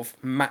that sort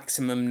of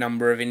maximum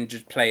number of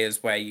injured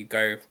players where you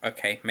go,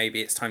 okay,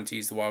 maybe it's time to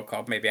use the wild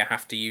card. Maybe I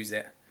have to use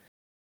it.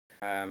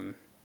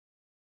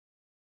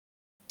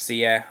 So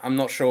yeah, I'm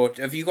not sure.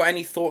 Have you got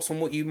any thoughts on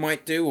what you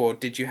might do, or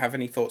did you have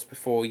any thoughts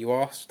before you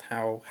asked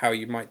how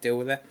you might deal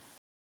with it?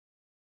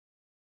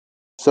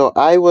 So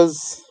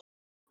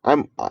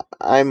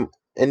I'm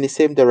in the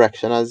same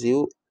direction as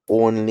you,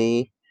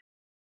 only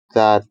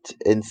that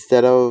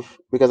instead of,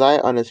 because I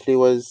honestly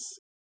was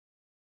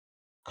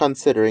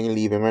considering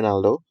leaving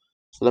Ronaldo.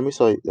 So let me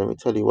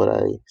tell you what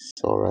I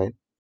saw, right?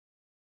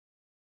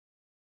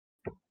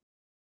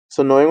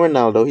 So knowing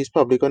Ronaldo, he's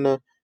probably gonna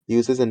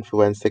use his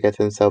influence to get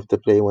himself to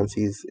play once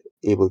he's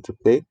able to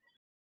play.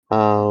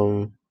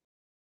 Um,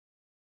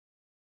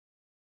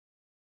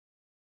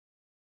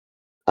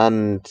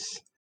 and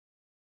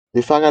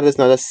the fact that it's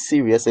not a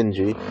serious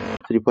injury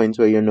to the point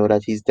where you know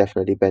that he's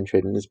definitely bench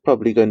ridden is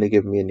probably going to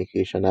give me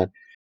indication that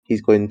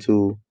he's going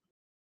to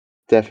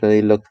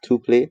definitely look to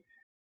play.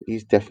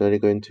 He's definitely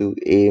going to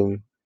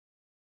aim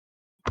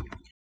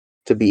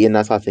to be in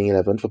that starting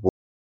 11 for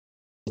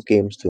both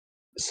games too.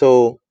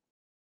 So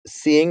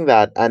seeing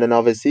that, and then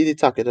obviously the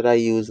tactic that I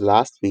used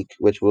last week,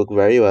 which worked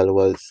very well,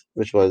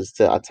 was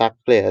to attack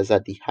players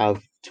that they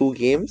have 2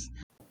 games,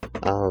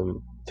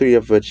 three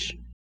of which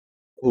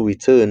who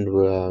returned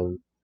were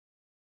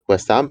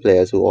West Ham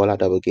players who all had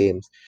double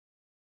games.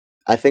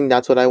 I think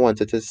that's what I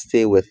wanted to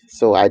stay with.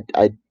 So I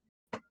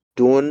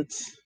don't,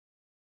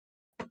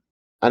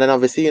 and then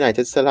obviously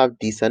United still have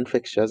decent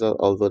fixtures,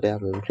 although they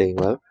haven't been playing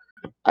well.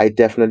 I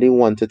definitely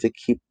wanted to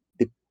keep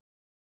the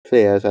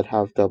players that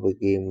have double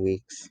game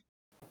weeks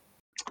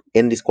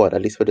in the squad,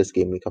 at least for this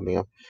game week coming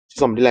up. So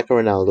somebody like a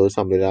Ronaldo,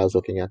 somebody that I was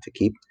looking at to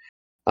keep.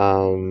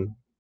 Um,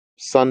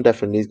 Son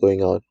definitely is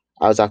going out.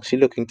 I was actually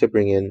looking to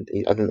bring in.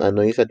 I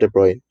know you said De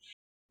Bruyne.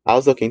 I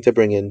was looking to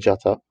bring in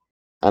Jota,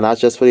 and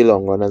that's just for the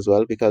long run as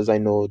well because I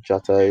know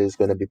Jota is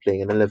going to be playing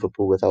in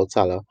Liverpool without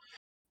Salah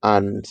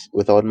and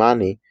without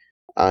Mane.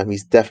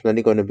 He's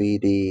definitely going to be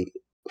the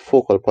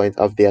focal point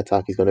of the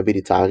attack. He's going to be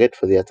the target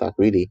for the attack,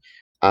 really.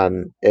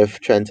 And if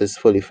Trent is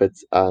fully fit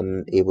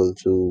and able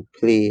to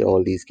play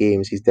all these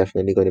games, he's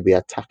definitely going to be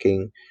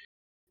attacking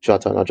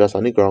Jota, not just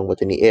on the ground,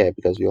 but in the air,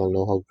 because we all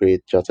know how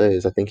great Jota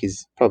is. I think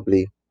he's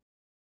probably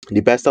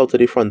the best out of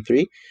the front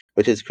three,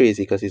 which is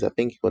crazy because he's, I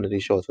think, one of the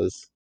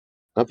shortest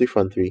of the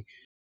front three.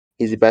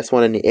 He's the best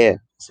one in the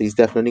air. So he's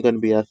definitely going to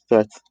be a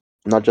threat,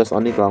 not just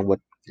on the ground, but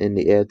in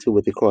the air too,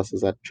 with the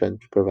crosses that Trent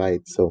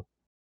provides. So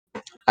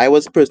I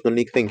was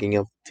personally thinking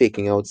of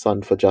taking out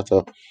Son for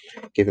Jota,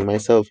 giving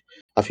myself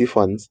a few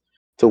funds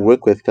to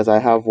work with because I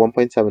have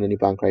 1.7 in the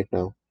bank right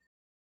now,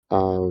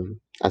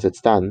 as it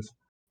stands.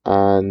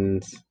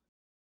 And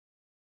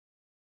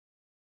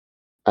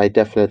I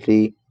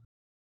definitely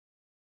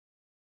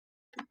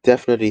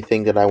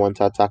think that I want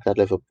to attack that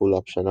Liverpool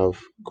option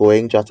of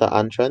going Jota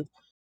and Trent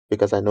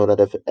because I know that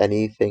if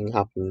anything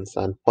happens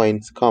and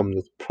points come,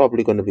 it's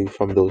probably going to be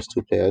from those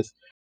two players.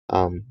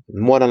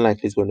 More than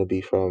likely, it's going to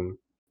be from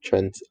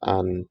Trent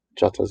and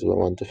Jota as we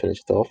want to finish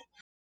it off.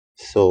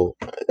 So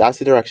that's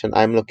the direction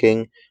I'm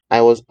looking. I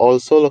was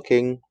also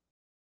looking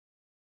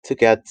to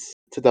get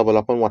to double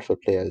up on Watford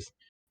players.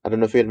 I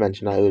don't know if you had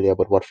mentioned that earlier,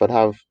 but Watford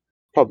have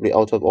probably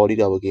out of all the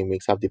double game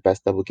weeks have the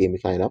best double game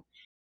week lineup.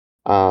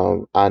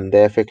 And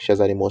their fixtures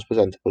are the most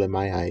presentable in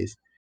my eyes.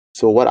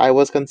 So what I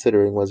was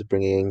considering was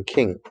bringing in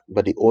King,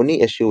 but the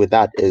only issue with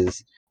that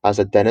is as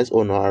a Dennis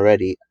owner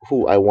already,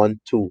 who I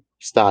want to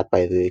start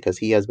by the way, because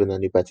he has been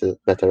on the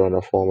better run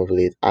of form of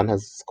late and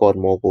has scored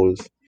more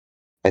goals,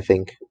 I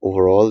think,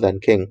 overall than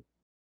King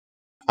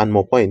and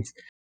more points.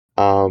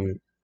 Um,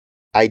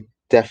 I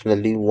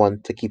definitely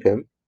want to keep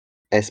him,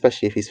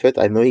 especially if he's fit.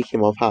 I know he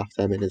came off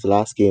halftime in his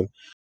last game,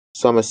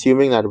 so I'm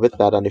assuming that with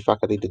that and the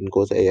fact that he didn't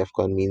go to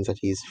AFCON means that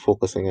he's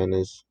focusing on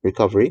his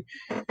recovery.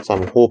 So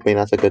I'm hoping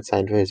that's a good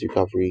sign for his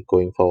recovery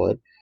going forward.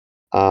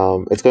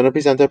 It's going to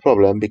present a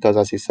problem because,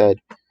 as you said,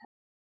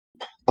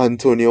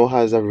 Antonio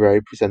has a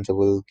very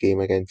presentable game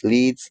against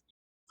Leeds.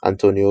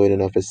 Antonio, in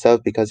and of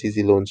himself, because he's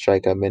the lone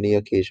striker, many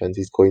occasions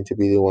he's going to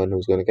be the one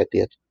who's going to get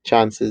the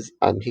chances,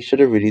 and he should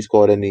have really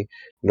scored in the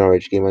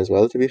Norwich game as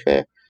well. To be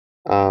fair,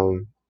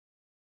 um,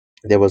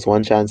 there was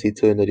one chance he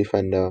turned the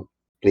defender,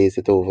 blazed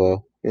it over,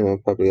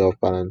 probably off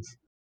balance.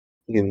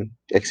 You can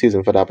excuse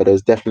him for that, but there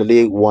was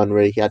definitely one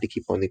where he had to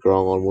keep on the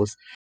ground almost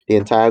the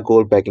entire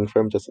goal, begging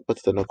for him just to put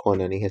it in the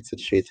corner, and he hits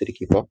it straight to the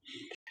keeper.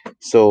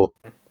 So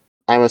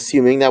I'm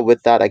assuming that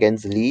with that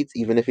against Leeds,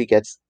 even if he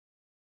gets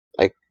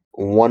like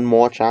one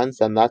more chance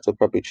than that, so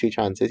probably 3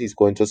 chances, he's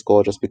going to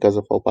score just because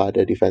of how bad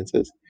their defense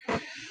is.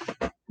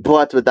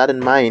 But with that in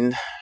mind,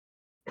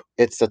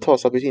 it's a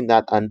toss up between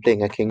that and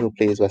playing a King who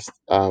plays West.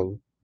 Who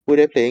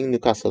they're playing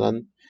Newcastle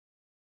and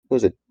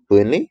who's it?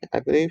 Burnley, I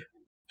believe.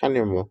 Can't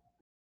remember.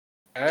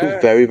 Two Uh,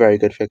 very very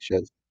good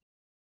fixtures.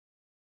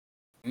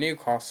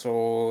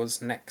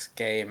 Newcastle's next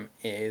game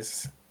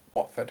is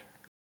Watford.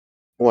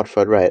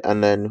 Watford, right?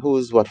 And then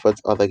who's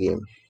Watford's other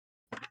game?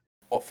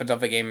 Watford's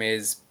other game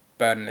is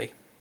Burnley.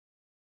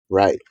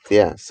 Right.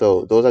 Yeah.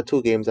 So those are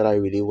two games that I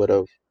really would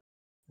have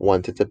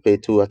wanted to play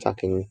two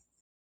attacking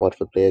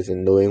Watford players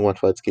and knowing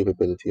Watford's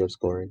capability of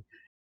scoring.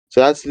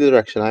 So that's the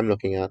direction I'm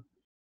looking at.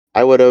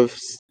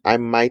 I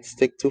might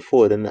stick to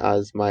Foden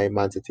as my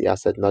Man City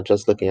asset, not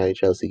just looking at the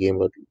Chelsea game,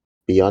 but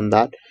beyond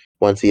that.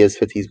 Once he is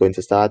fit, he's going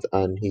to start,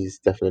 and he's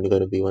definitely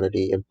going to be one of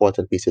the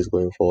important pieces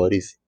going forward.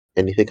 He's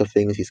in the thick of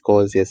things. He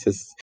scores, he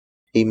assists,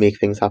 he makes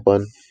things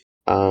happen,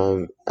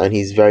 and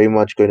he's very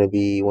much going to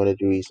be one of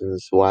the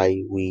reasons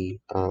why we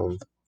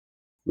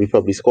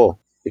probably score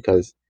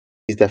because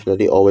he's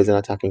definitely always in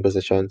attacking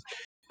positions.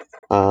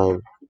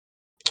 Um,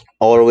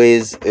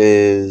 always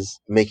is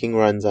making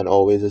runs and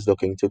always is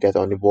looking to get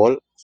on the ball.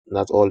 And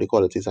that's all the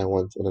qualities I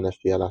want in an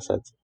FPL asset,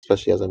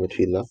 especially as a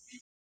midfielder.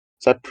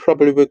 So I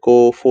probably would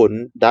go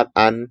Foden, that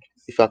and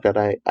the fact that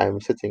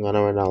I'm sitting on a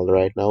Ronaldo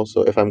right now.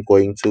 So if I'm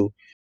going to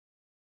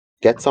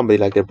get somebody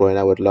like De Bruyne,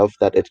 I would love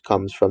that it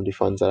comes from the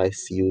funds that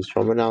use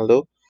from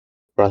Ronaldo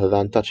rather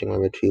than touching my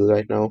midfield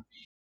right now.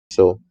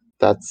 So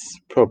that's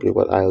probably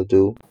what I'll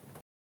do.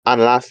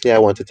 And lastly, I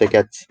wanted to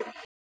get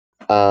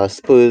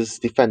Spurs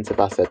defensive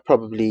asset.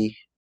 Probably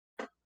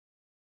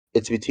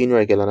it's between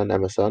Reguilon and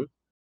Emerson,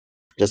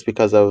 just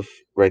because of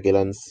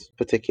Reguilon's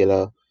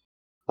particular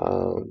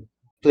um,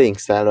 playing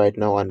style right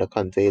now under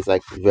Conte is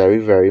like very,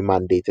 very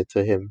mandated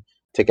to him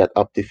to get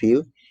up the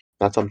field.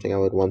 That's something I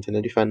would want in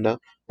a defender.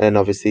 And then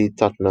obviously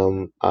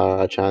Tottenham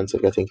are a chance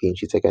of getting clean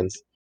sheets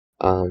against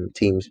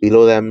teams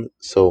below them.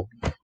 So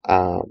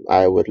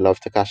I would love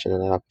to cash in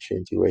on an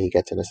opportunity where he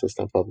gets an assist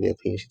and probably a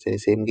clean sheet in the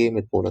same game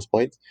with bonus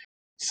points.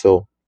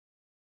 So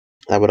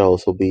that would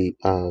also be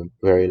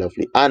very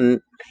lovely. And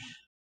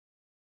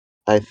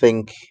I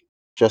think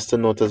just to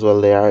note as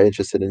well, they are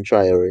interested in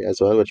Traore as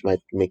well, which might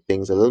make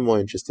things a little more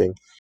interesting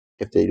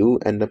if they do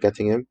end up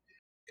getting him,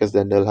 because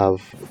then they'll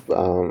have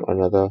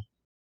another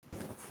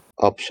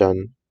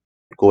option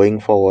going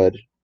forward,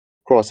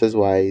 crosses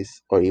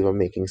wise, or even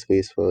making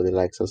space for the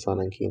likes of Son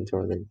and Kane to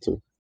run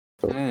into.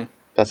 So Mm.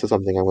 that's just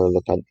something I'm going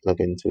to look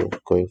into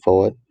going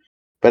forward.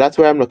 But that's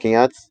where I'm looking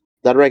at.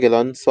 That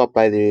Reguilon swap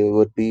by the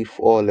would be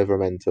for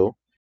Livermento.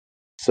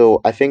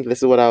 So I think this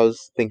is what I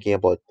was thinking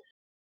about.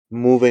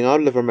 Moving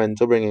out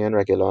Livermento, bringing in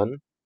Reguilon,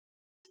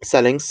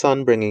 selling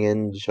Son, bringing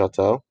in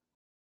Jota,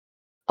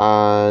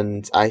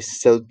 and I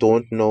still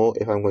don't know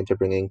if I'm going to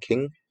bring in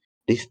King.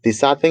 The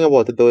sad thing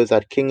about it though is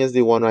that King is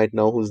the one right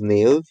now who's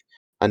nailed,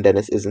 and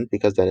Dennis isn't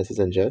because Dennis is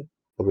injured,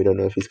 but we don't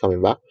know if he's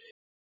coming back.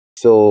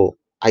 So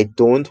I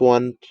don't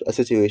want a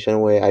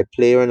situation where I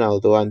play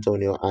Ronaldo,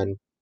 Antonio,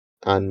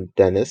 and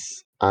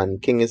Dennis,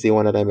 and King is the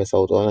one that I miss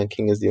out on, and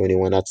King is the only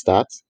one that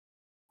starts.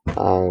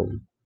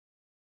 Um,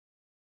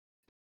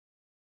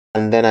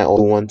 and then I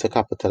also want to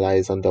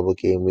capitalize on double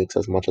game weeks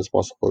as much as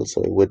possible,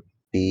 so it would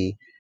be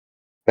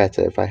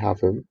better if I have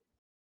him.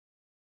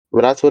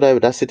 But that's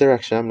the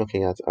direction I'm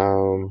looking at.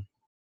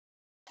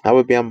 I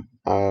would be a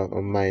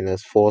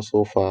 -4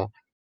 so far.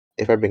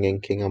 If I bring in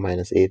King, a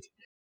 -8.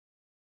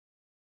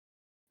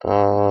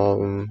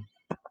 Um.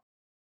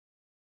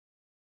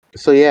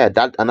 So yeah,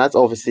 that's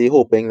obviously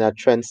hoping that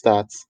Trent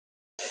starts.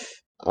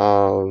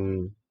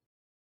 Um.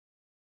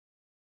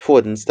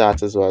 Foden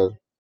starts as well.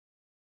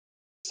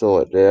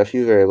 So there are a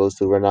few variables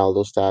to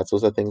Ronaldo starts.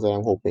 Those are things that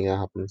I'm hoping that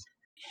happens.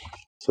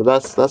 So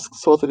that's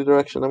sort of the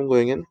direction I'm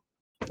going in.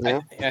 I,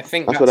 Yeah, I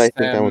think that's what I that's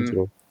think I want to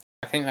do.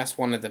 I think that's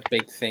one of the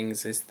big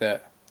things is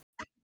that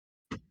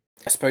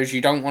I suppose you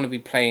don't want to be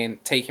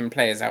taking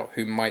players out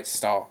who might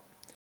start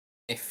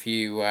if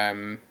you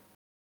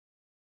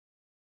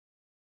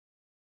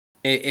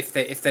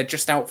if they're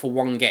just out for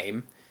one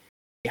game,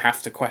 you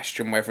have to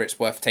question whether it's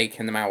worth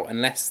taking them out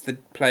unless the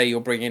player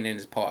you're bringing in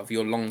is part of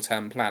your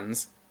long-term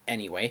plans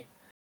anyway.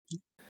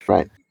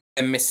 Right.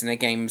 And missing a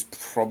game's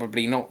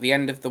probably not the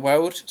end of the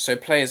world. So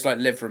players like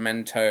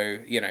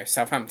Livramento,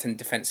 Southampton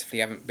defensively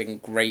haven't been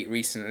great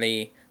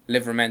recently.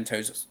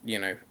 Livramento's,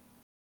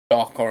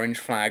 dark orange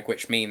flag,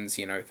 which means,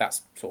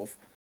 that's sort of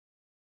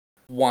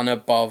one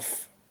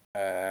above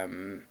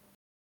kind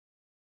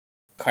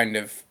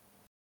of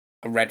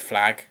a red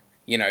flag.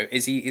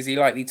 Is he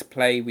likely to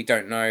play? We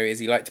don't know. Is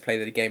he likely to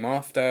play the game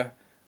after?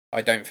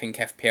 I don't think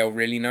FPL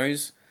really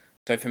knows.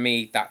 So for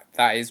me, that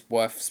is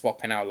worth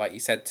swapping out, like you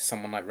said, to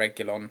someone like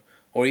Regulon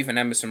or even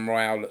Emerson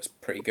Royale looks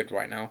pretty good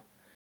right now.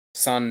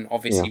 Son, Yeah.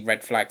 obviously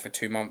red flag for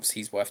 2 months.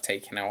 He's worth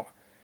taking out.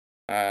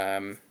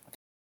 Um,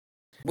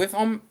 with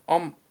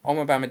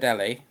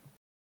Omobamidele,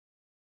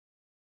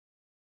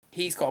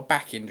 he's got a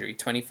back injury,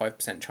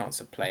 25% chance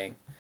of playing.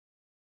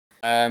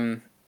 I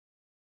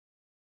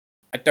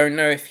don't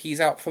know if he's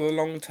out for the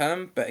long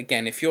term, but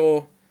again, if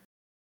you're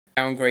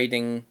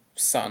downgrading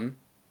Son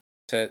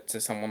to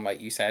someone like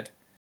you said,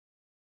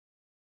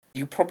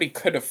 you probably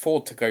could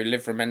afford to go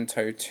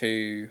Livramento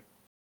to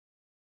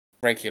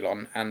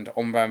Regulon and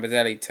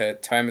Omobamidele to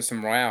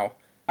Emerson Royale.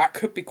 That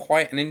could be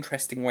quite an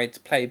interesting way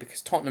to play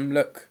because Tottenham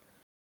look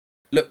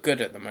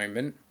good at the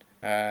moment.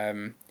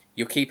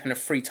 You're keeping a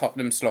free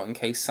Tottenham slot in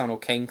case Son or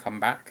Kane come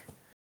back.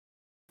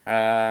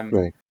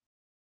 Right.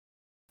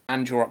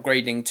 And you're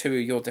upgrading two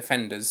of your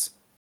defenders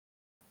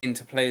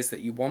into players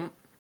that you want.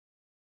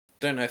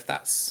 Don't know if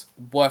that's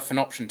worth an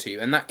option to you,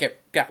 and that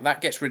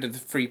gets rid of the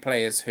three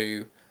players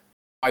who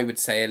I would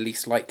say are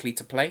least likely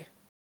to play.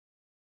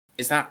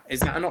 Is that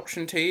an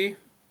option to you?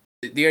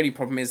 The only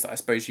problem is that I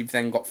suppose you've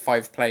then got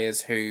five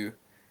players who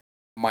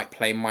might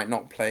play, might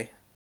not play.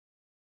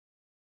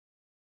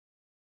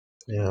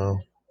 Yeah.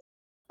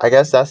 I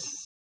guess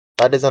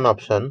that is an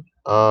option.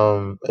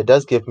 It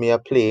does give me a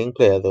playing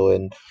player though,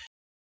 and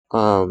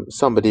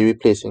somebody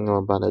replacing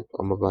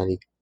Omabani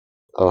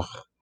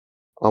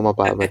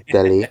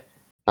Delhi.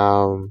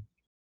 Um,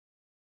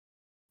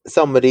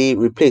 Somebody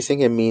replacing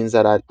him means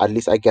that at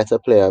least I get a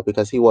player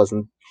because he was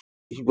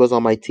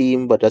on my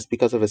team, but just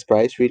because of his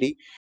price, really.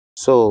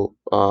 So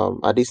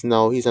at least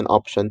now he's an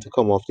option to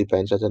come off the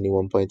bench at any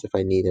one point if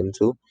I need him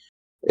to.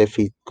 If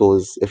he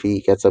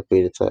gets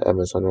upgraded to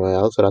Emerson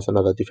Royale, so that's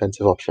another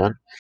defensive option.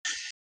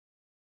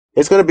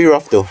 It's gonna be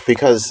rough though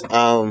because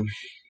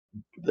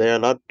there are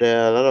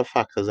a lot of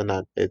factors in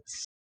that.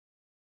 It's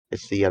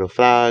the yellow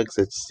flags,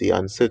 it's the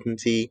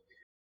uncertainty.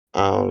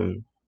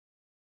 Um,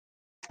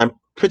 I'm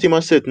pretty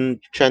much certain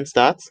Trent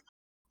starts.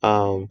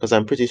 Because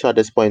I'm pretty sure at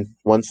this point,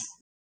 once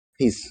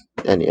he's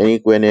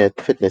anywhere near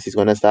fitness, he's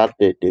gonna start.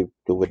 They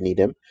would need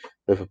him,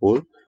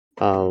 Liverpool.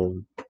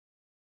 Um,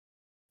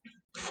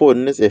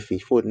 Foden is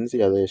iffy. Foden is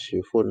the other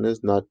issue. Foden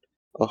is not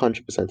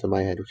 100% in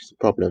my head, which is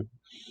a problem.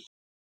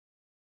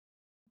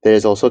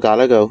 There's also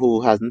Gallagher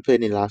who hasn't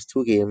played in the last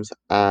two games.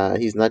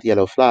 He's not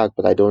yellow flag,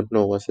 but I don't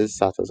know what's his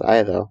status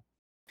either.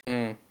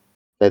 Mm.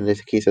 Then there's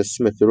the case of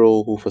Smith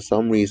Rowe, who for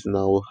some reason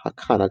now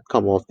cannot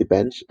come off the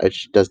bench,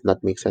 which does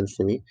not make sense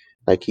to me.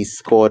 Like he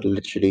scored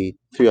literally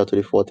 3 out of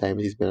the 4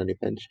 times he's been on the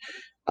bench,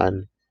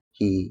 and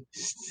he's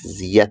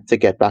yet to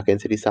get back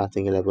into the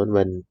starting 11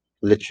 when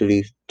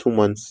literally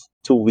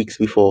 2 weeks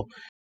before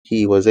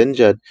he was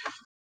injured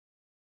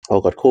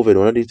or got COVID,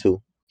 one of the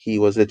two. He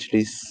was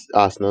literally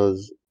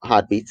Arsenal's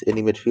heartbeat in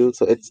the midfield.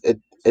 So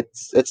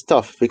it's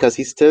tough because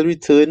he still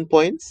returned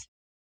points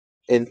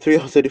in 3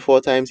 out of the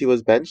 4 times he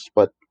was benched,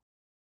 but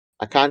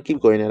I can't keep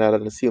going at that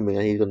and assuming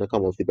that he's going to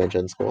come off the bench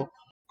and score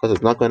because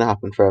it's not going to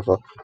happen forever.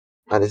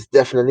 And it's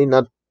definitely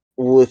not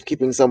worth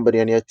keeping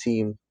somebody on your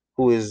team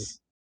who is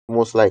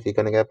most likely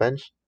going to get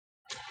benched.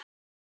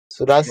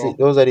 So Sure.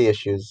 those are the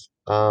issues.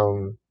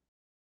 I'm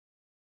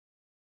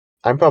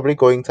probably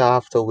going to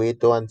have to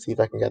wait though and see if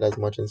I can get as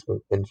much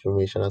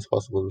information as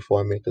possible before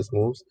I make this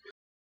moves.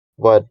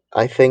 But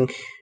I think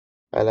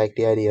I like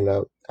the idea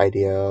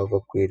of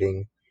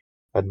upgrading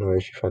a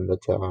Nourish defender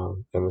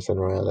to Emerson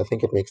Royal. I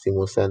think it makes the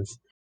most sense.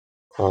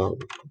 Um,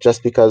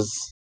 just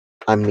because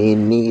I may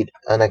need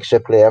an extra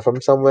player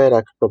from somewhere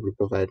that could probably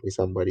provide me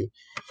somebody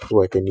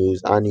who I can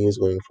use and use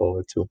going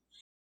forward too.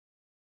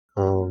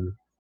 Um,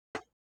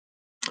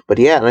 but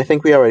yeah, and I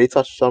think we already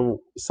touched on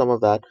some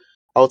of that.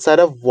 Outside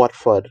of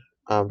Watford,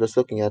 just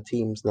looking at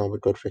teams now with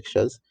good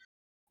fixtures,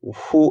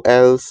 who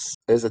else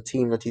is a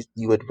team that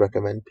you would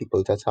recommend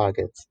people to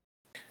target?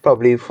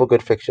 Probably for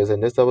good fixtures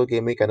in this double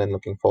game week and then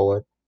looking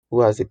forward. Who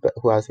has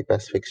the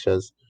best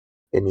fixtures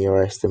in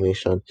your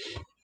estimation?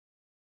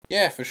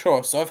 Yeah, for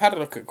sure. So I've had a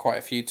look at quite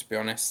a few, to be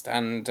honest,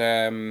 and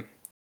the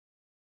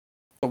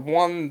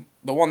one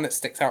that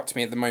sticks out to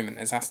me at the moment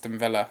is Aston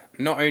Villa.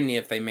 Not only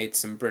have they made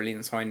some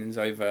brilliant signings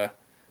over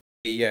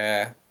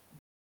the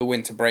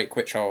winter break,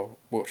 which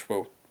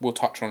we'll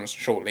touch on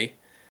shortly.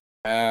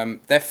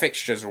 Their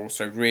fixtures are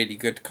also really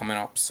good coming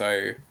up.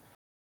 So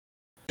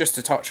just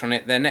to touch on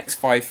it, their next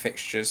 5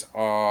 fixtures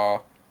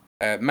are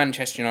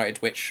Manchester United,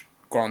 which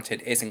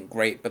granted isn't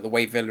great, but the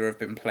way Villa have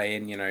been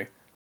playing, I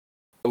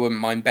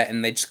wouldn't mind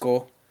betting they'd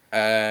score.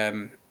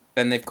 Then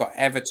they've got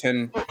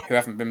Everton, who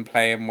haven't been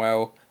playing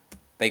well.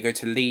 They go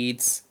to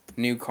Leeds,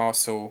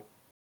 Newcastle,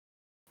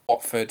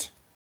 Watford,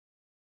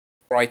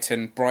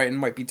 Brighton. Brighton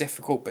might be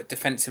difficult, but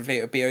defensively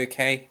it'll be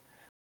okay.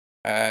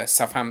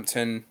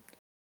 Southampton,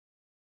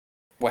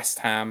 West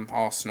Ham,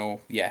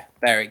 Arsenal. Yeah,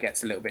 there it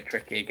gets a little bit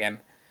tricky again.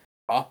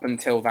 Up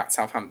until that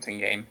Southampton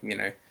game,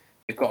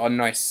 they've got a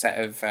nice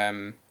set of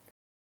 1,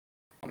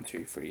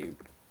 2, 3,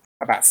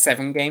 about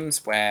 7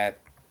 games where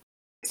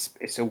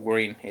it's all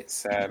green.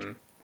 It's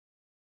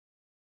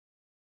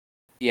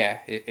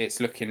it's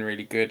looking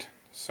really good.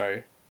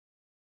 So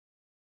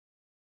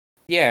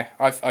yeah,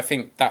 I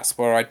think that's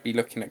where I'd be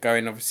looking at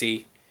going.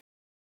 Obviously,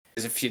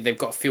 they've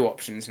got a few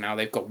options now.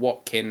 They've got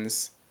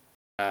Watkins.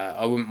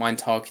 I wouldn't mind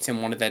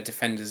targeting one of their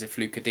defenders if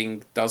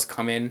Digne does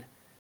come in.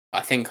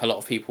 I think a lot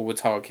of people were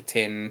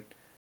targeting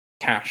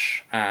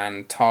Cash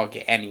and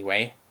Target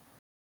anyway.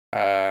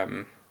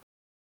 Um,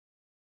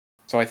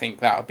 so I think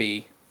that'll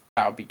be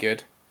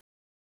good.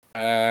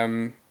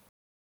 Um,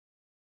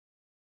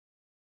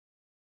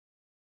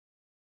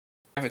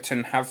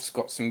 Everton have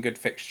got some good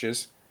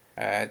fixtures.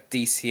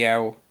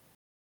 DCL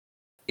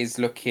is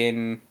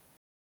looking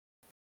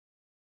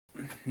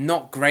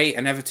not great,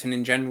 and Everton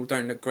in general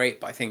don't look great,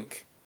 but I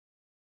think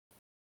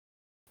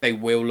they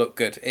will look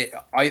good.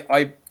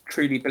 I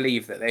truly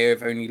believe that they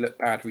have only looked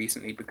bad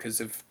recently because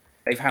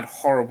they've had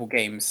horrible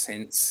games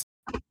since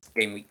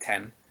game week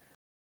 10.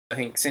 I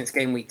think since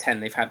game week 10,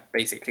 they've had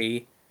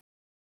basically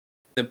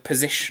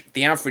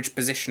the average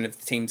position of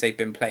the teams they've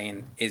been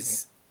playing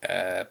is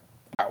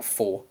about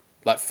 4,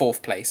 like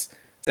 4th place.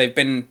 They've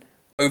been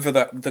over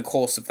the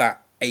course of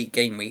that 8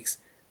 game weeks,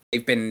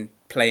 they've been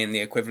playing the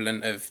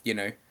equivalent of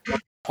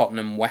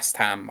Tottenham, West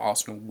Ham,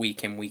 Arsenal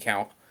week in week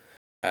out.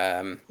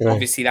 Right.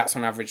 Obviously, that's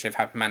on average. They've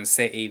had Man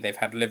City, they've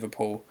had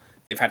Liverpool,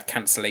 they've had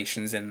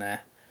cancellations in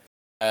there.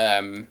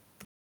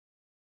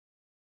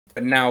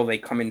 But now they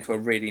come into a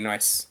really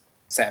nice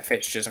set of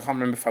fixtures. I can't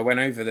remember if I went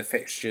over the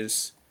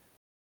fixtures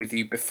with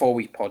you before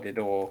we podded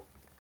or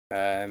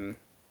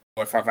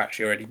if I've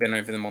actually already been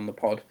over them on the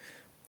pod.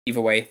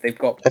 Either way, they've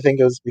got. I think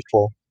it was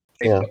before.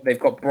 Yeah. They've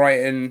got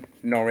Brighton,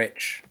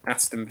 Norwich,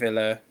 Aston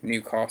Villa,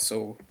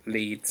 Newcastle,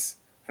 Leeds,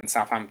 and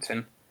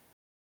Southampton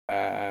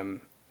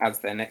as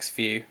their next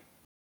few.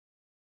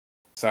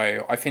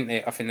 So I think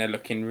they're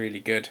looking really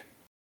good.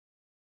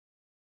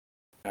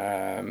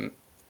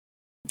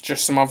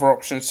 Just some other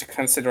options to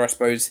consider, I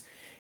suppose.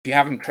 If you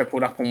haven't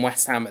tripled up on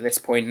West Ham at this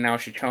point,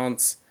 now's your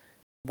chance.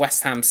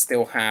 West Ham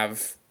still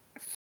have,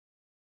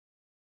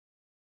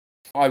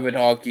 I would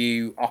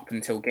argue, up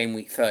until game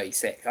week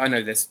 36. I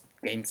know there's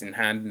games in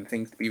hand and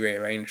things to be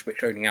rearranged,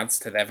 which only adds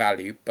to their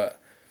value, but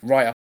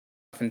right up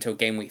until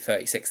game week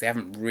 36, they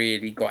haven't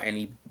really got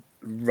any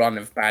run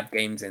of bad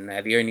games in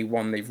there. The only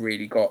one they've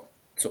really got,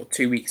 sort of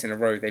 2 weeks in a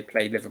row, they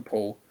play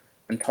Liverpool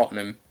and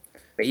Tottenham.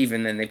 But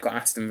even then, they've got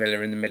Aston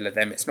Villa in the middle of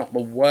them. It's not the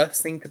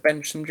worst thing to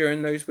bench them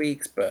during those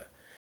weeks, but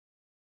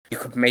you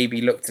could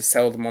maybe look to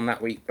sell them on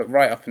that week. But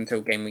right up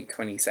until game week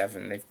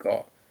 27, they've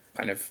got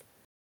kind of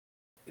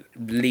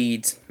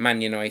Leeds,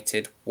 Man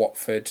United,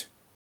 Watford,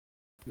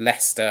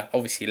 Leicester.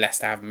 Obviously,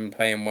 Leicester haven't been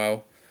playing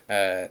well.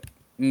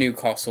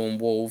 Newcastle and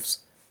Wolves.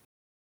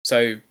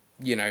 So,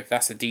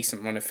 that's a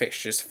decent run of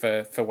fixtures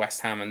for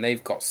West Ham, and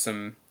they've got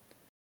some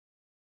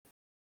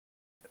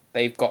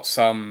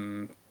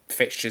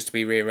fixtures to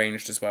be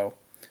rearranged as well.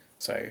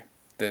 So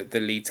the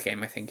Leeds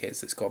game, I think,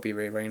 it's got to be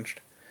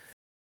rearranged.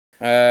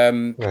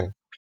 Right.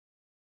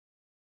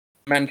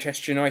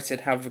 Manchester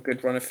United have a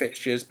good run of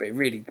fixtures, but it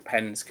really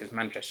depends because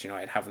Manchester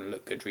United haven't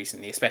looked good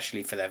recently,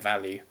 especially for their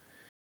value.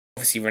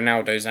 Obviously,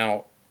 Ronaldo's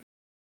out.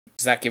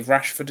 Does that give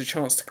Rashford a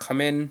chance to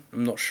come in?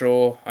 I'm not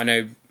sure. I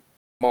know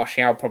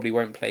Martial probably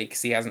won't play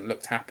because he hasn't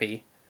looked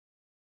happy.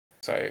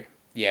 So,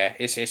 yeah,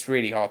 it's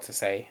really hard to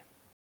say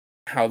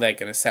how they're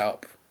going to set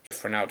up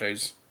if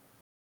Ronaldo's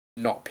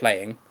not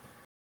playing.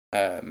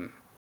 I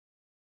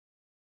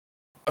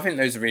think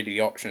those are really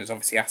the options.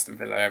 Obviously, Aston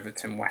Villa,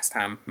 Everton, West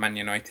Ham, Man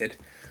United.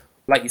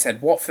 Like you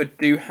said, Watford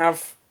do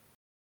have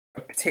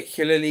a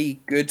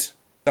particularly good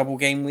double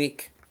game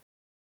week.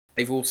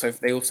 They also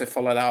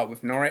follow that up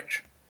with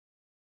Norwich.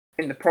 I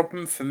think the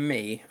problem for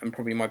me, and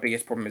probably my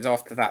biggest problem, is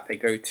after that they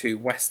go to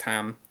West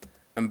Ham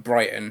and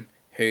Brighton,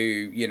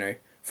 who,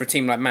 for a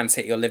team like Man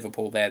City or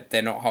Liverpool,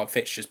 they're not hard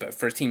fixtures, but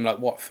for a team like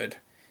Watford,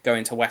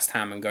 going to West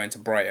Ham and going to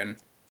Brighton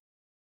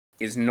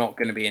is not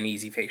going to be an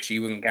easy fixture.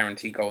 You wouldn't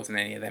guarantee goals in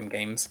any of them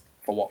games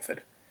for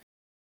Watford.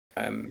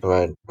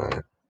 Right.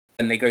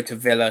 And they go to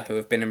Villa, who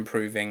have been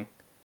improving.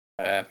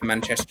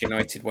 Manchester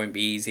United won't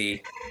be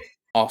easy.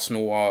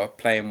 Arsenal are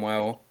playing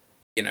well.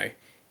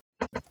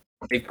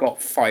 They've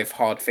got 5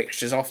 hard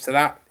fixtures after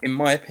that, in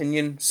my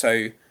opinion.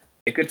 So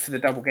they're good for the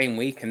double game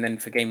week, and then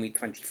for game week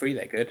 23,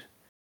 they're good.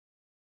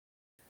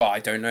 But I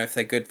don't know if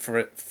they're good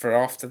for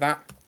after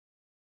that.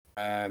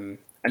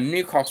 And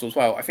Newcastle as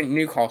well. I think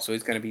Newcastle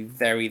is going to be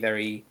very,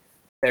 very,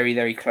 very,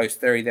 very close,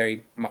 very,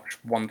 very much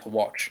one to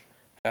watch.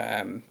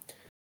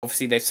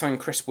 Obviously, they've signed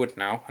Chris Wood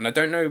now, and I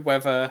don't know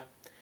whether.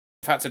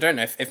 In fact, I don't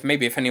know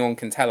if anyone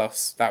can tell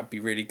us, that would be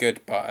really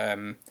good. But I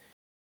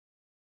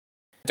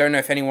don't know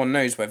if anyone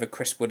knows whether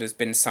Chris Wood has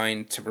been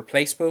signed to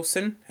replace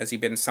Wilson. Has he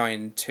been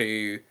signed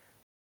to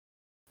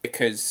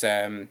because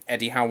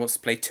Eddie Howe wants to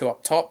play 2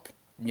 up top?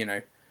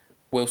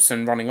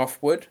 Wilson running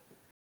off Wood.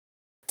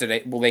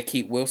 Will they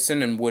keep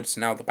Wilson and Wood's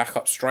now the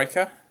backup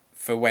striker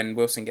for when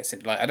Wilson gets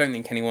it? I don't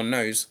think anyone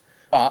knows,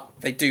 but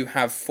they do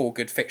have 4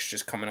 good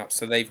fixtures coming up.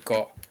 So they've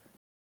got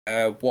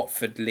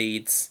Watford,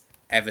 Leeds,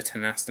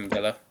 Everton, Aston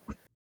Villa.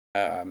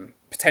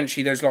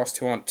 Potentially those last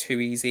 2 aren't too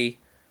easy,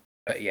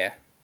 but yeah,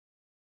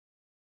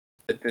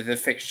 the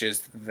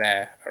fixtures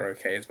there are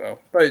okay as well.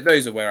 But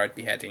those are where I'd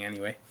be heading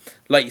anyway.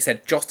 Like you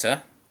said,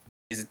 Jota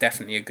is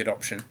definitely a good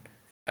option.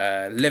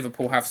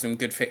 Liverpool have some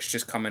good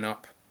fixtures coming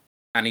up,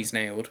 and he's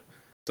nailed.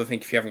 So I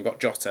think if you haven't got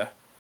Jota,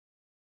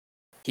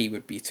 he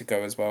would be to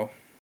go as well.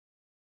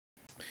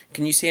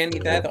 Can you see any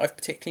there that I've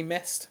particularly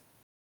missed?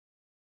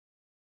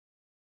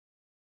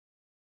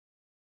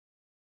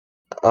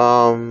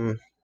 Not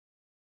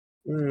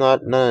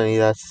none of any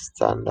that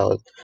stand out.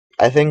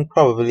 I think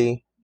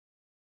probably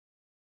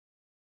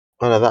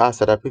another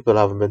asset that people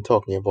haven't been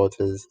talking about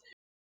is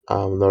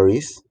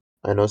Lloris.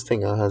 I know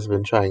Stinger has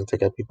been trying to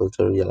get people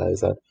to realize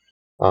that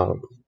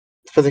um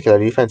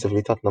particularly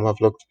defensively Tottenham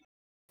have looked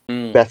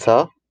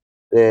better.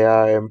 There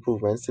are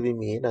improvements to be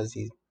made as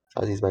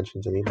he's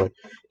mentioned to me, but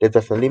they've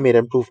definitely made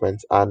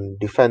improvements, and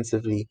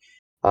defensively,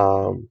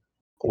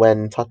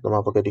 when Tottenham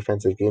have a good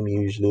defensive game,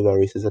 usually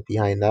Lloris is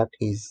behind that.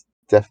 He's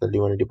definitely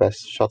one of the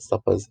best shot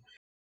stoppers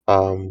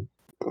um,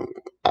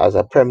 as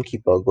a prem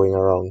keeper going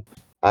around,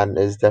 and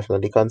is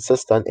definitely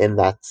consistent in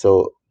that.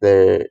 So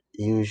there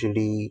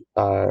usually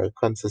are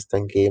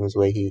consistent games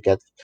where he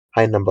gets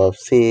high number of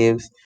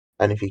saves,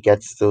 and if he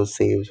gets those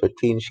saves with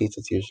clean sheets,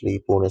 it's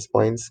usually bonus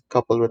points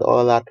coupled with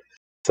all that.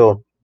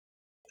 So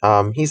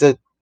he's a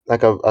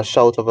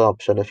shout of an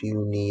option if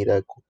you need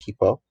a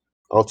keeper.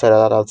 Outside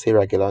of that, I'd say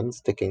Regulon,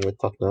 sticking with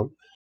Tottenham,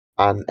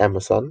 and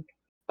Emerson.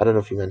 I don't know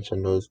if you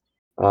mentioned those.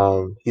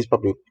 He's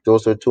probably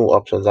those are two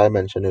options I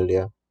mentioned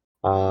earlier.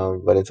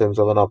 But in terms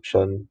of an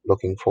option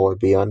looking forward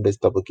beyond this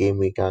double game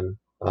week and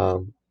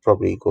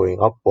probably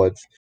going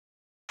upwards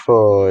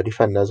for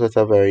defenders with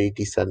a very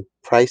decent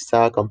price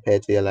tag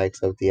compared to your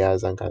likes of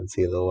Diaz and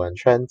Cancelo and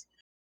Trent.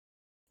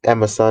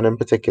 Emerson in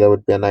particular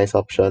would be a nice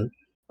option.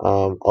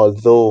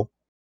 Although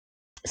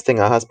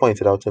Stinger has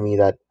pointed out to me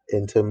that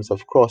in terms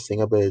of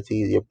crossing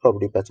abilities, you're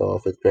probably better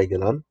off with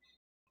Regulon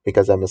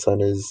because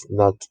Emerson is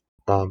not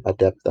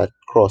adept at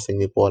crossing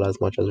the ball as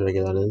much as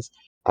Regulon is,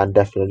 and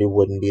definitely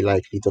wouldn't be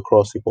likely to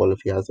cross the ball if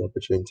he has the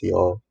opportunity,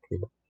 or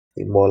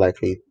more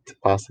likely to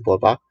pass the ball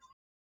back.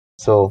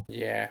 So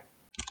Yeah.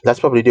 that's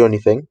probably the only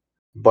thing.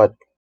 But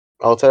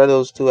outside of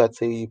those two, I'd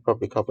say you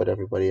probably covered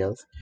everybody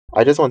else.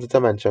 I just wanted to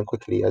mention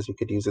quickly, as you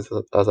could use this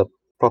as a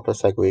proper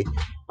segue.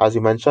 As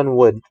you mentioned,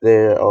 Wood,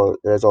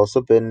 there's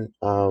also been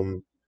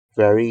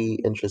very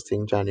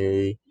interesting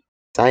January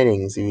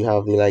signings. You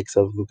have the likes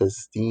of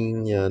Lucas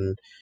Digne and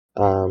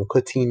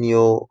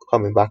Coutinho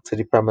coming back to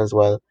the Prem as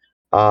well.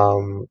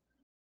 Um,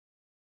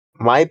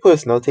 my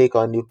personal take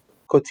on the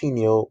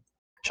Coutinho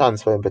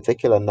transfer in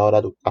particular, now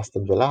that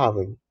Aston Villa have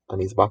him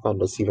and he's back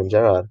under Steven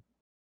Gerrard,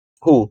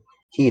 who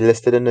he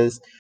listed in his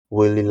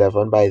World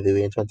 11, by the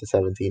way, in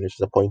 2017, which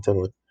is a point to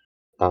note,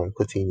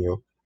 Coutinho,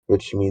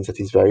 which means that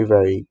he's very,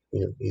 very,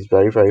 he's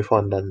very, very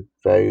fond and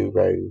very,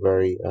 very,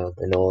 very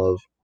in awe of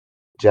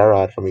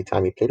Gerrard from the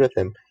time he played with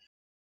him.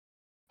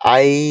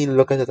 I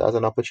look at it as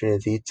an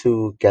opportunity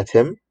to get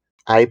him.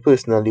 I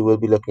personally will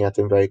be looking at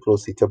him very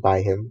closely to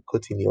buy him,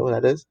 Coutinho,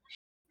 that is,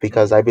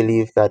 because I Mm.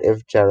 believe that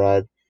if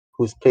Gerrard,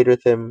 who's played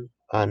with him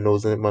and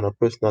knows him on a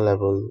personal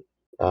level,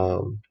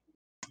 um,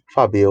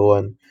 Fabio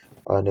on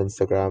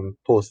Instagram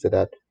posted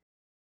that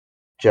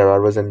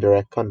Gerrard was in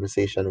direct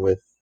conversation with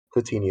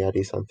Coutinho at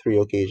least on three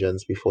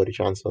occasions before the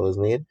transfer was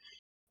made.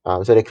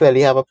 So they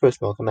clearly have a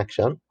personal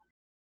connection.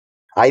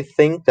 I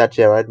think that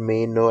Gerrard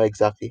may know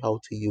exactly how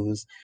to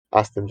use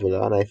Aston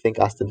Villa, and I think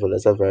Aston Villa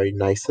is a very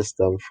nice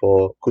system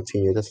for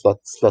Coutinho to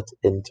slot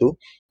into,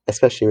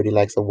 especially with the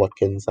likes of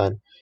Watkins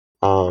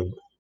um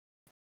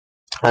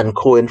and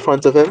co in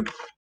front of him.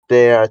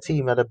 They are a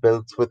team that are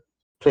built with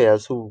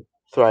players who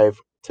thrive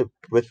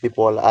with the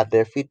ball at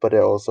their feet, but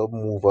they're also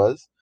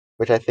movers,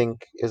 which I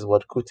think is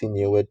what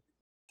Coutinho would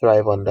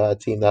thrive under, a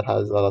team that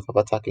has a lot of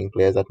attacking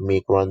players that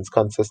make runs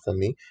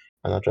consistently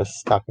and not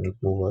just attacking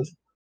movers.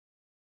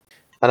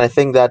 And I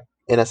think that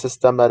in a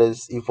system that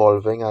is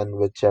evolving and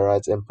with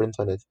Gerard's imprint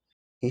on it,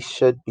 he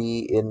should be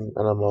in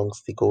and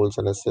amongst the goals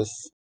and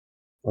assists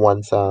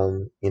once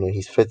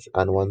he's fit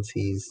and once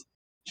he's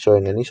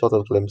showing any sort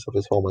of glimpse of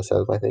his former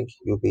self. I think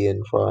you'll be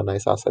in for a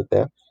nice asset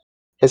there.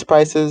 His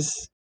price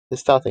is his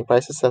starting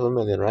price is 7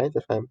 million, right?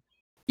 If I'm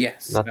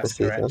Yes, not that's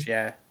correct. mistaken.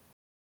 Yeah.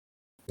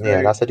 Yeah,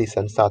 So that's a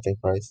decent starting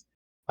price,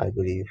 I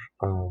believe.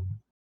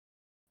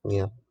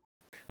 Yeah.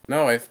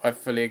 no, I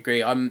fully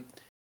agree.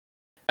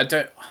 I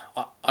don't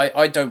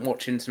I don't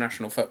watch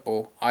international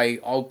football.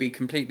 I'll be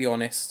completely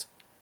honest.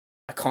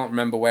 I can't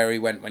remember where he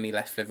went when he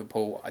left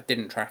Liverpool. I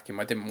didn't track him.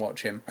 I didn't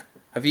watch him.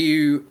 Have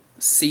you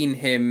seen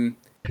him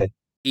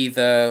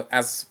either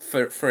as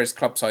for his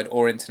club side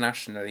or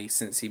internationally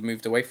since he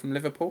moved away from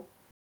Liverpool?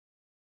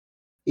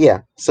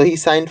 Yeah. So he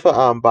signed for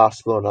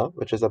Barcelona,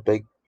 which is a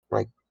big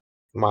like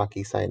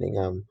marquee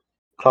signing.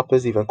 Klopp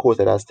is even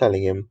quoted as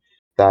telling him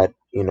that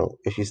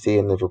if you stay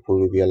in Liverpool,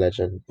 you'll be a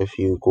legend. If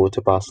you go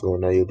to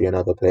Barcelona, you'll be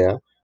another player.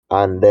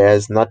 And there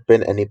has not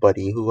been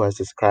anybody who has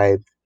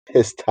described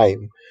his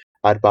time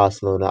at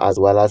Barcelona as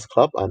well as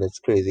Klopp, and it's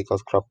crazy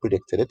because Klopp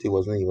predicted it. He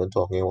wasn't even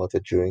talking about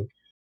it during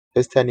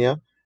his tenure.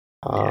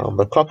 Yeah.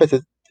 But Klopp hit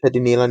the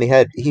nail on the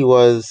head. He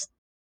was,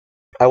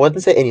 I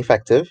wouldn't say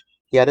ineffective.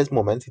 He had his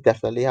moments. He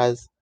definitely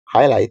has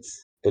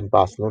highlights in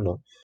Barcelona,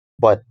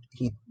 but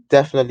he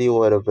definitely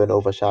would have been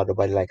overshadowed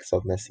by the likes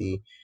of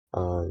Messi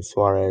and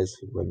Suarez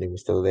when they were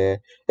still there.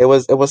 It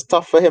was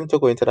tough for him to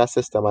go into that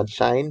system and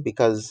shine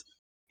because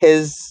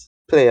his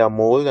player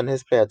mold and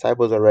his player type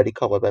was already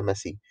covered by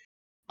Messi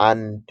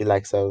and the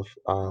likes of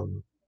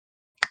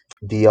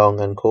De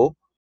Jong and co.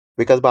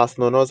 Because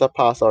Barcelona is a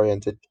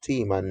pass-oriented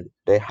team and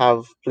they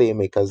have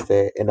playmakers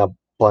there in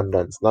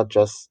abundance, not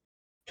just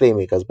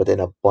playmakers, but in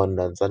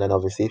abundance. And then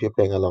obviously, if you're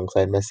playing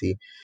alongside Messi,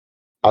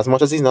 as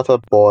much as he's not a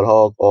ball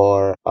hog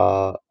or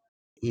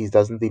he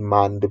doesn't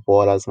demand the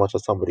ball as much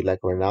as somebody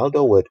like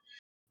Ronaldo would,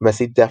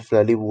 Messi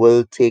definitely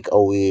will take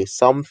away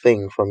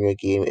something from your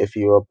game if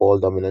you're a ball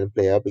dominant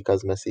player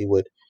because Messi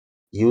would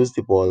use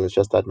the ball. It's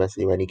just that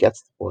Messi, when he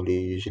gets the ball, he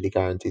usually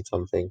guaranteed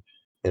something.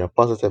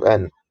 positive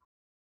end.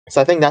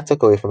 So I think that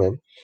took away from him.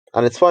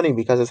 And it's funny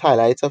because his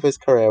highlights of his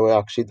career were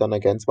actually done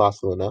against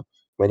Barcelona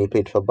when he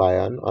played for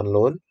Bayern on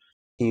loan.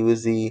 He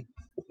was the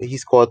he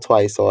scored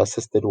twice or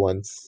assisted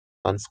once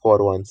and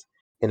scored once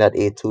in that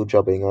 8-2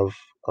 drubbing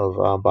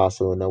of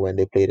Barcelona when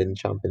they played in the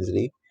Champions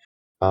League.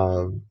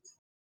 Um,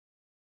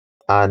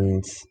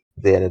 and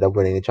they ended up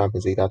winning the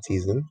Champions League that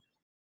season.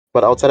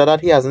 But outside of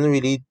that, he hasn't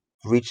really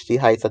reached the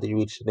heights that he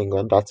reached in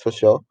England, that's for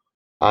sure.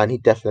 And he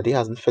definitely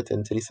hasn't fit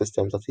into the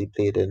systems that he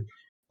played in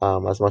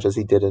as much as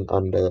he did in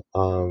under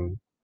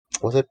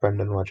was it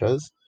Brendan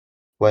Rodgers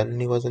when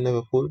he was in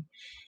Liverpool?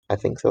 I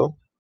think so.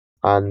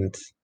 And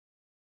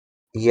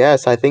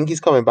yes, I think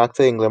he's coming back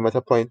to England with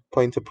a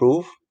point to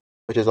prove,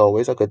 which is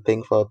always a good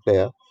thing for a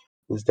player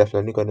who's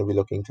definitely going to be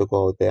looking to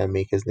go out there and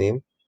make his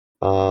name.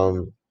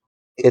 Um,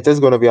 it is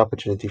going to be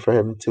opportunity for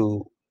him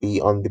to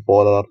be on the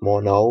ball a lot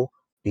more now,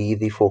 be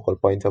the focal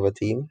point of a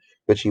team,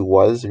 which he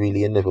was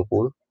really in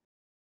Liverpool.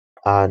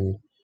 And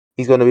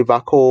he's going to be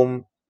back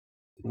home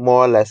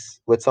more or less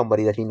with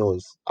somebody that he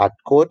knows. At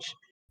coach,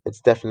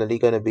 it's definitely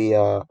going to be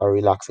a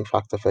relaxing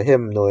factor for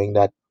him, knowing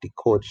that the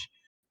coach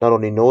not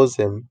only knows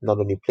him, not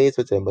only plays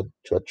with him, but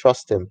to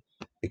trust him.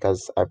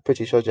 Because I'm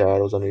pretty sure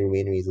Gerrard was one of the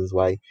main reasons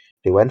why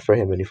they went for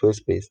him in the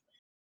first place.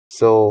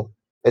 So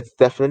it's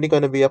definitely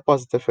going to be a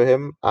positive for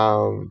him.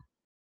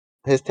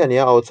 His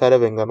tenure outside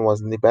of England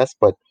wasn't the best,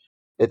 but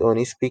it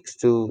only speaks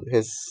to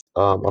his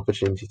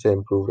opportunity to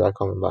improve that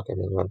coming back in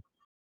England.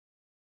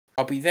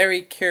 I'll be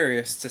very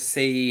curious to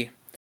see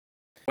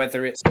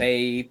whether it's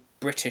a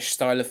British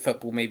style of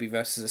football maybe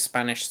versus a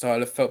Spanish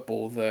style of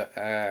football that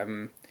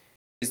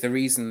is the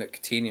reason that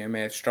Coutinho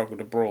may have struggled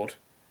abroad.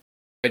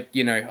 But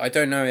I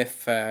don't know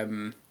if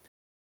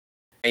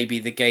maybe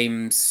the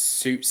game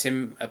suits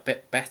him a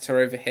bit better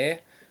over here.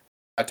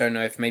 I don't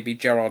know if maybe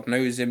Gerrard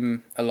knows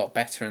him a lot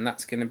better, and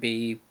that's going to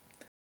be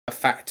a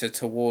factor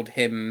toward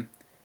him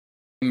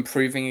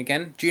improving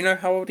again. Do you know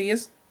how old he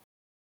is?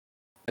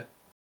 I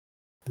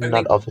don't Not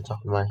think off the top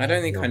of my I head,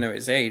 don't think I no. know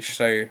his age,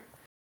 so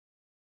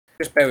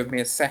just bear with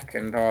me a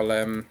second.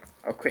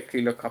 I'll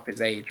quickly look up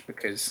his age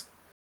because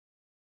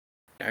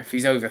if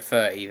he's over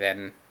 30,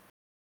 then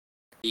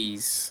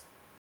he's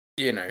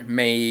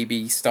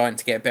maybe starting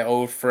to get a bit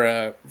old for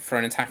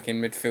an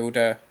attacking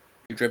midfielder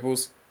who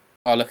dribbles.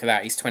 Oh, look at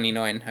that, he's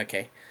 29.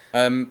 Okay.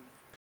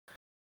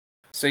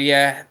 So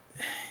yeah,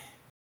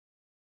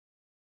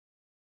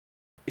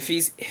 if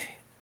he's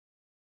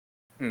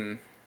hmm,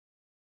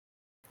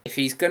 if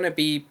he's gonna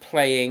be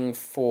playing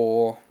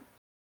for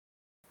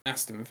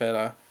Aston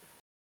Villa,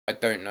 I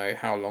don't know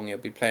how long he'll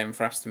be playing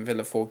for Aston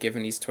Villa for,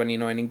 given he's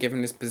 29 and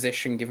given his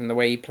position, given the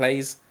way he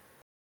plays.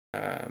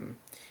 Um,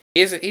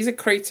 he's a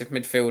creative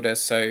midfielder,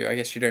 so I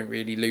guess you don't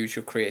really lose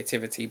your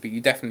creativity, but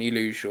you definitely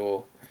lose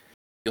your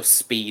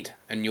speed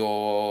and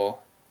your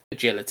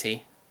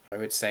agility, I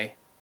would say.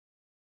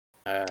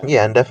 Yeah, Um,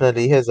 and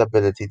definitely his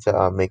ability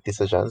to make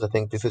decisions. I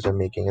think decision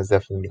making is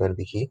definitely going to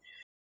be key.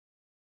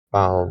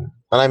 And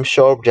I'm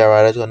sure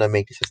Gerrard is going to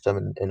make the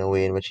system in a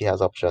way in which he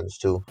has options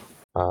to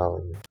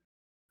um,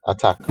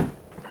 attack,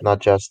 not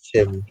just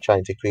him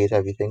trying to create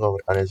everything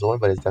on his own,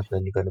 but it's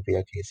definitely going to be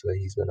a case where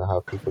he's going to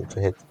have people to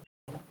hit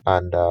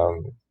and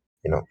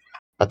you know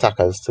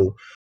attackers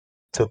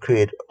to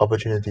create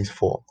opportunities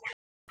for.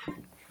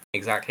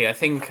 exactly. I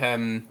think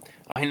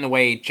the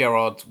way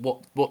Gerard,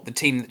 what the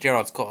team that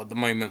Gerard's got at the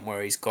moment,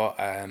 where he's got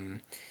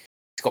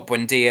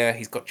Buendia,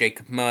 he's got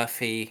Jacob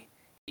Murphy,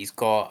 he's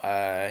got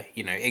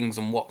Ings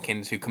and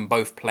Watkins who can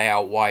both play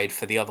out wide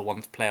for the other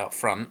one to play out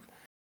front.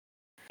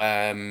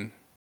 Um,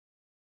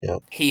 Yeah,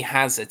 he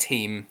has a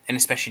team, and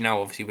especially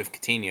now, obviously with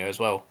Coutinho as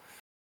well,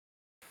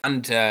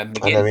 and and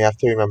then McGinn. we have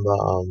to remember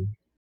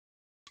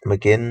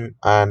McGinn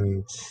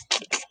and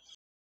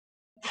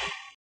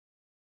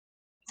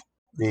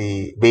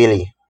the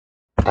Bailey.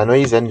 I know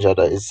he's injured.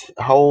 Is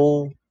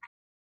how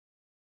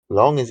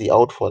long is he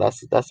out for?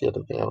 That's the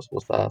other thing I was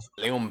supposed to ask.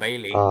 Leon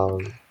Bailey. Um,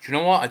 Do you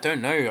know what? I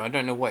don't know. I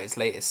don't know what his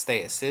latest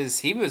status is.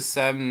 He was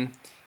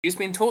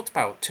being talked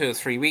about 2 or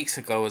 3 weeks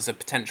ago as a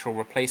potential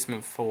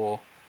replacement for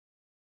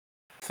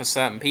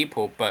certain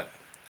people, but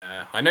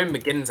I know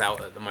McGinn's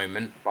out at the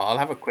moment. But I'll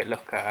have a quick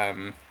look at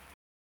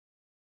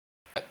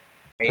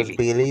because Bailey.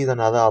 Bailey is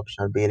another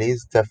option. Bailey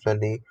is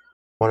definitely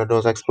one of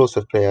those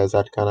explosive players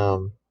that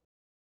can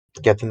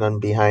getting on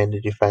behind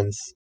the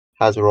defense,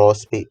 has raw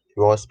speed,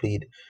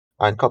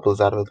 and couples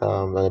that with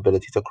an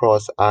ability to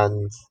cross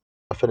and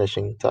a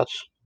finishing touch.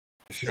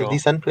 He's a Sure.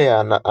 decent player,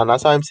 and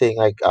that's why I'm saying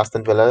like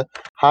Aston Villa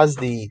has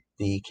the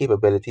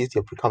capabilities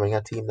of becoming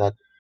a team that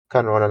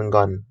can run and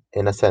gun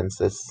in a sense.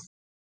 It's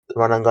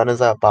run and gun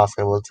is a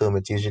basketball term.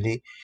 It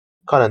usually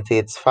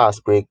connotates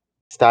fast break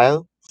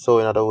style. So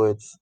in other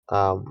words,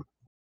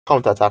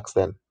 counter attacks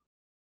then.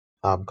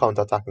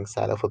 Counter attacking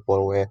style of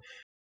football where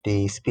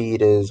the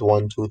speed is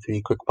one, two,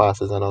 three quick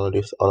passes, and all of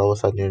this all of a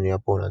sudden you're in your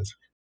opponent's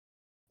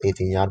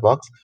 18-yard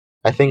box.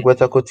 I think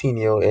with a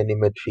Coutinho in the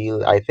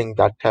midfield, I think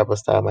that type of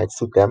style might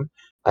suit them.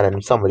 And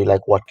then somebody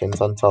like Watkins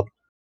on top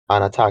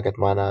and a target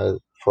man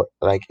for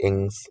like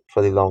Ings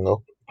for the longer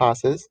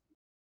passes.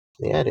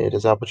 yeah,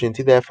 there's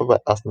opportunity there for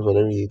Aston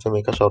Villa really to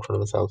make a shot for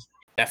themselves.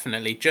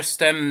 Definitely.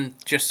 Just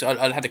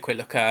I had a quick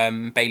look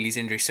at Bailey's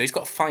injury. So he's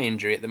got a thigh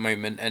injury at the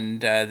moment,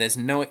 and there's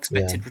no Yeah,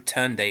 expected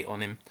return date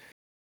on him.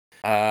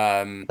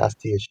 that's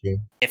the issue.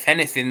 If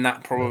anything, Yeah.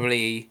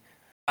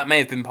 that may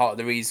have been part of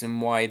the reason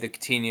why the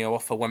Coutinho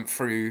offer went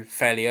through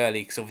fairly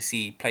early, because obviously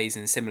he plays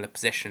in a similar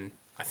position,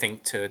 I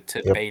think, to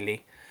Yep.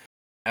 Bailey.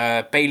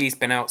 Bailey's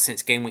been out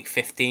since game week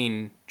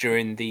 15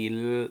 during the.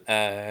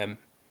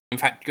 In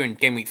fact, during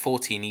game week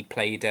 14, he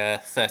played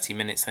 30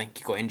 minutes. I think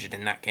he got injured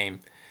in that game.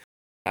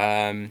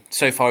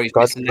 So far, he's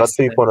missed Got less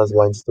three than. bonus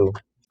points too,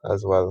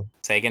 as well,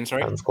 Say again,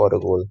 sorry? and scored a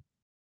goal.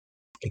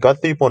 He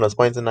got 3 bonus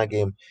points in that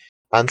game,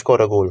 and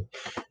scored a goal,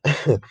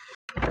 and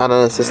an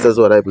assist as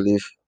well, I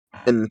believe,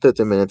 in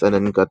 30 minutes, and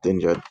then got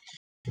injured.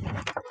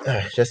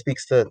 Just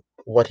speaks to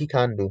what he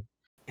can do,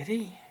 Did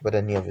he? but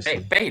then he obviously.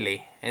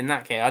 Bailey in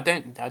that game. I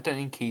don't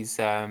think he's.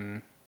 I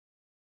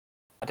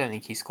don't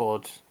think he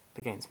scored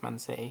against Man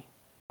City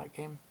that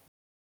game.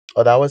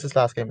 Oh, that was his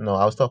last game. No,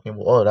 I was talking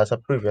about. Oh, that's a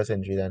previous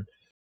injury then.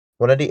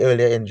 One of the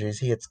earlier injuries,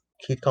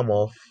 he'd come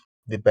off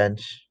the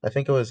bench. I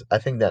think it was. I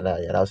think that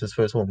night, yeah, that was his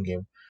first home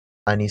game,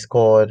 and he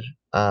scored.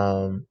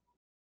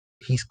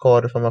 He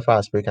scored from a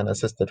fast break and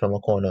assisted from a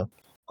corner.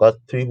 Got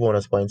 3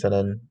 bonus points and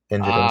then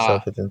injured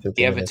himself Ah, within the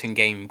 30 Everton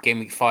minutes. game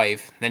week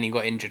 5. Then he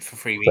got injured for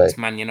 3 weeks. Right.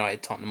 Man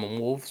United, Tottenham,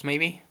 and Wolves,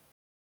 maybe.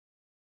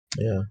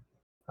 Yeah.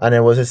 And it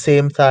was the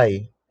same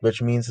thigh,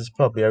 which means it's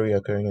probably a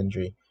recurring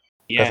injury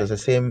because Yeah, it's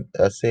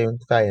the same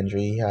thigh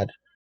injury he had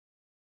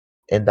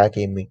in that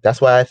game week. That's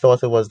why I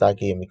thought it was that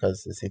game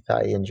because it's a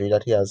thigh injury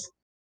that he has.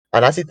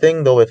 And that's the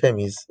thing though with him,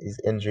 he's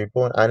injury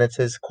prone and it's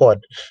his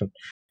quad.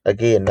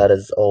 Again, that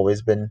has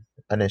always been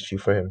an issue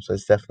for him. So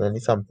it's definitely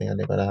something and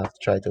they're gonna have to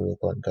try to work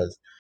on because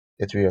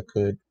it's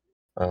reoccurred.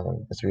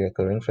 It's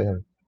reoccurring for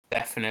him.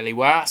 definitely.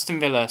 Well, Aston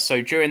Villa.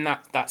 So during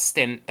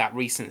that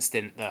recent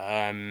stint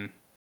that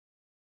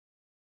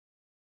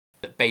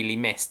Bailey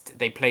missed,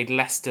 they played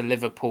Leicester,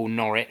 Liverpool,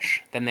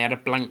 Norwich. Then they had a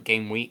blank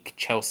game week,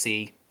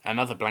 Chelsea,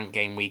 another blank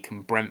game week,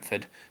 and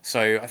Brentford.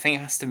 So I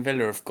think Aston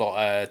Villa have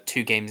got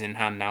 2 games in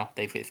hand now.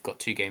 They've got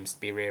 2 games to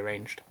be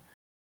rearranged.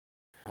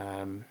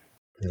 Um,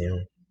 Yeah.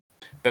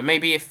 but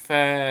maybe if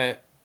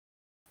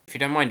you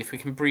don't mind, if we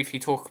can briefly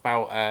talk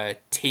about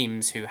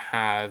teams who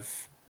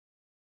have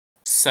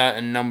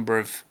certain number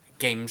of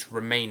games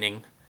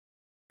remaining,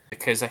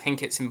 because I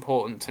think it's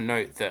important to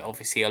note that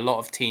obviously a lot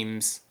of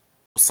teams,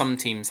 some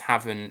teams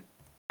haven't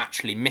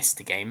actually missed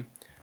a game,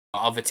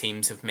 but other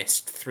teams have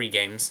missed 3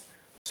 games.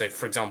 So,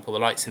 for example, the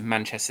likes of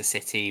Manchester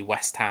City,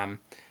 West Ham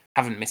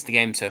haven't missed a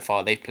game so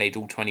far. They've played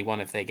all 21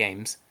 of their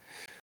games.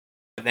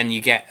 But then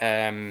you get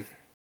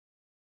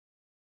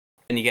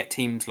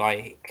teams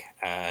like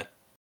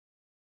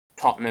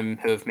Tottenham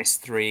who have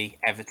missed 3,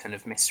 Everton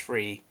have missed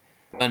 3,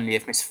 Burnley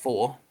have missed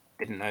 4.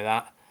 Didn't know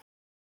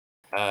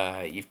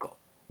that. You've got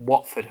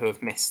Watford who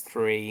have missed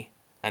 3,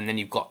 and then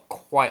you've got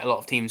quite a lot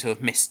of teams who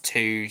have missed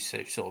 2.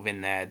 So sort of in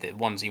there, the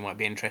ones you might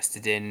be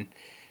interested in: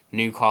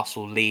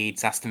 Newcastle,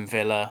 Leeds, Aston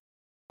Villa,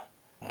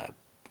 uh,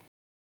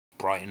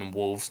 Brighton, and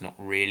Wolves. Not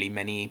really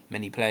many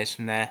players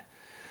from there.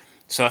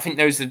 So I think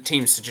those are the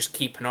teams to just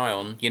keep an eye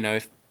on. You know,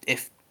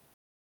 if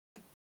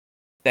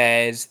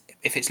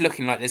if it's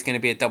looking like there's going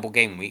to be a double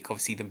game week,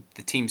 obviously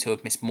the teams who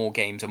have missed more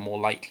games are more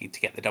likely to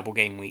get the double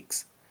game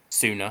weeks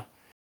sooner.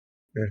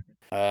 Mm.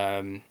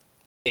 Um,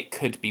 it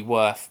could be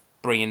worth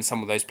bringing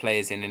some of those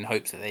players in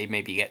hopes that they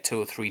maybe get 2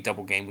 or 3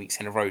 double game weeks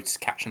in a row to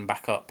catch them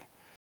back up.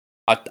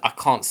 I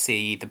can't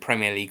see the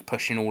Premier League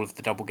pushing all of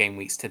the double game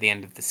weeks to the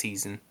end of the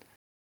season.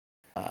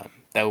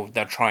 They'll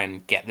try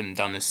and get them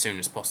done as soon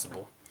as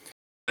possible.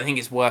 I think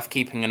it's worth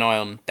keeping an eye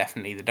on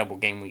definitely the double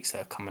game weeks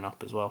that are coming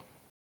up as well.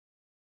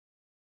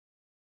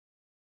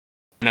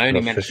 And I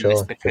only No, for mention this sure, for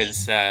sure.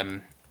 because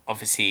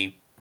obviously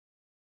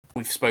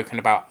we've spoken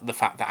about the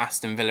fact that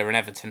Aston Villa and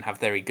Everton have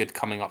very good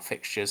coming up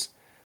fixtures,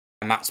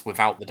 and that's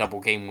without the double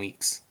game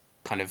weeks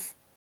kind of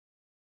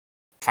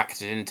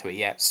factored into it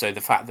yet. So the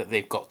fact that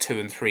they've got 2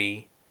 and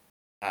 3,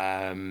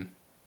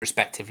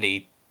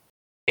 respectively,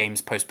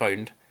 games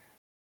postponed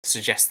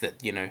suggests that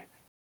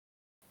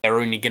they're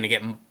only going to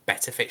get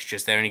better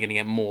fixtures. They're only going to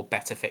get more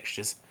better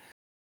fixtures.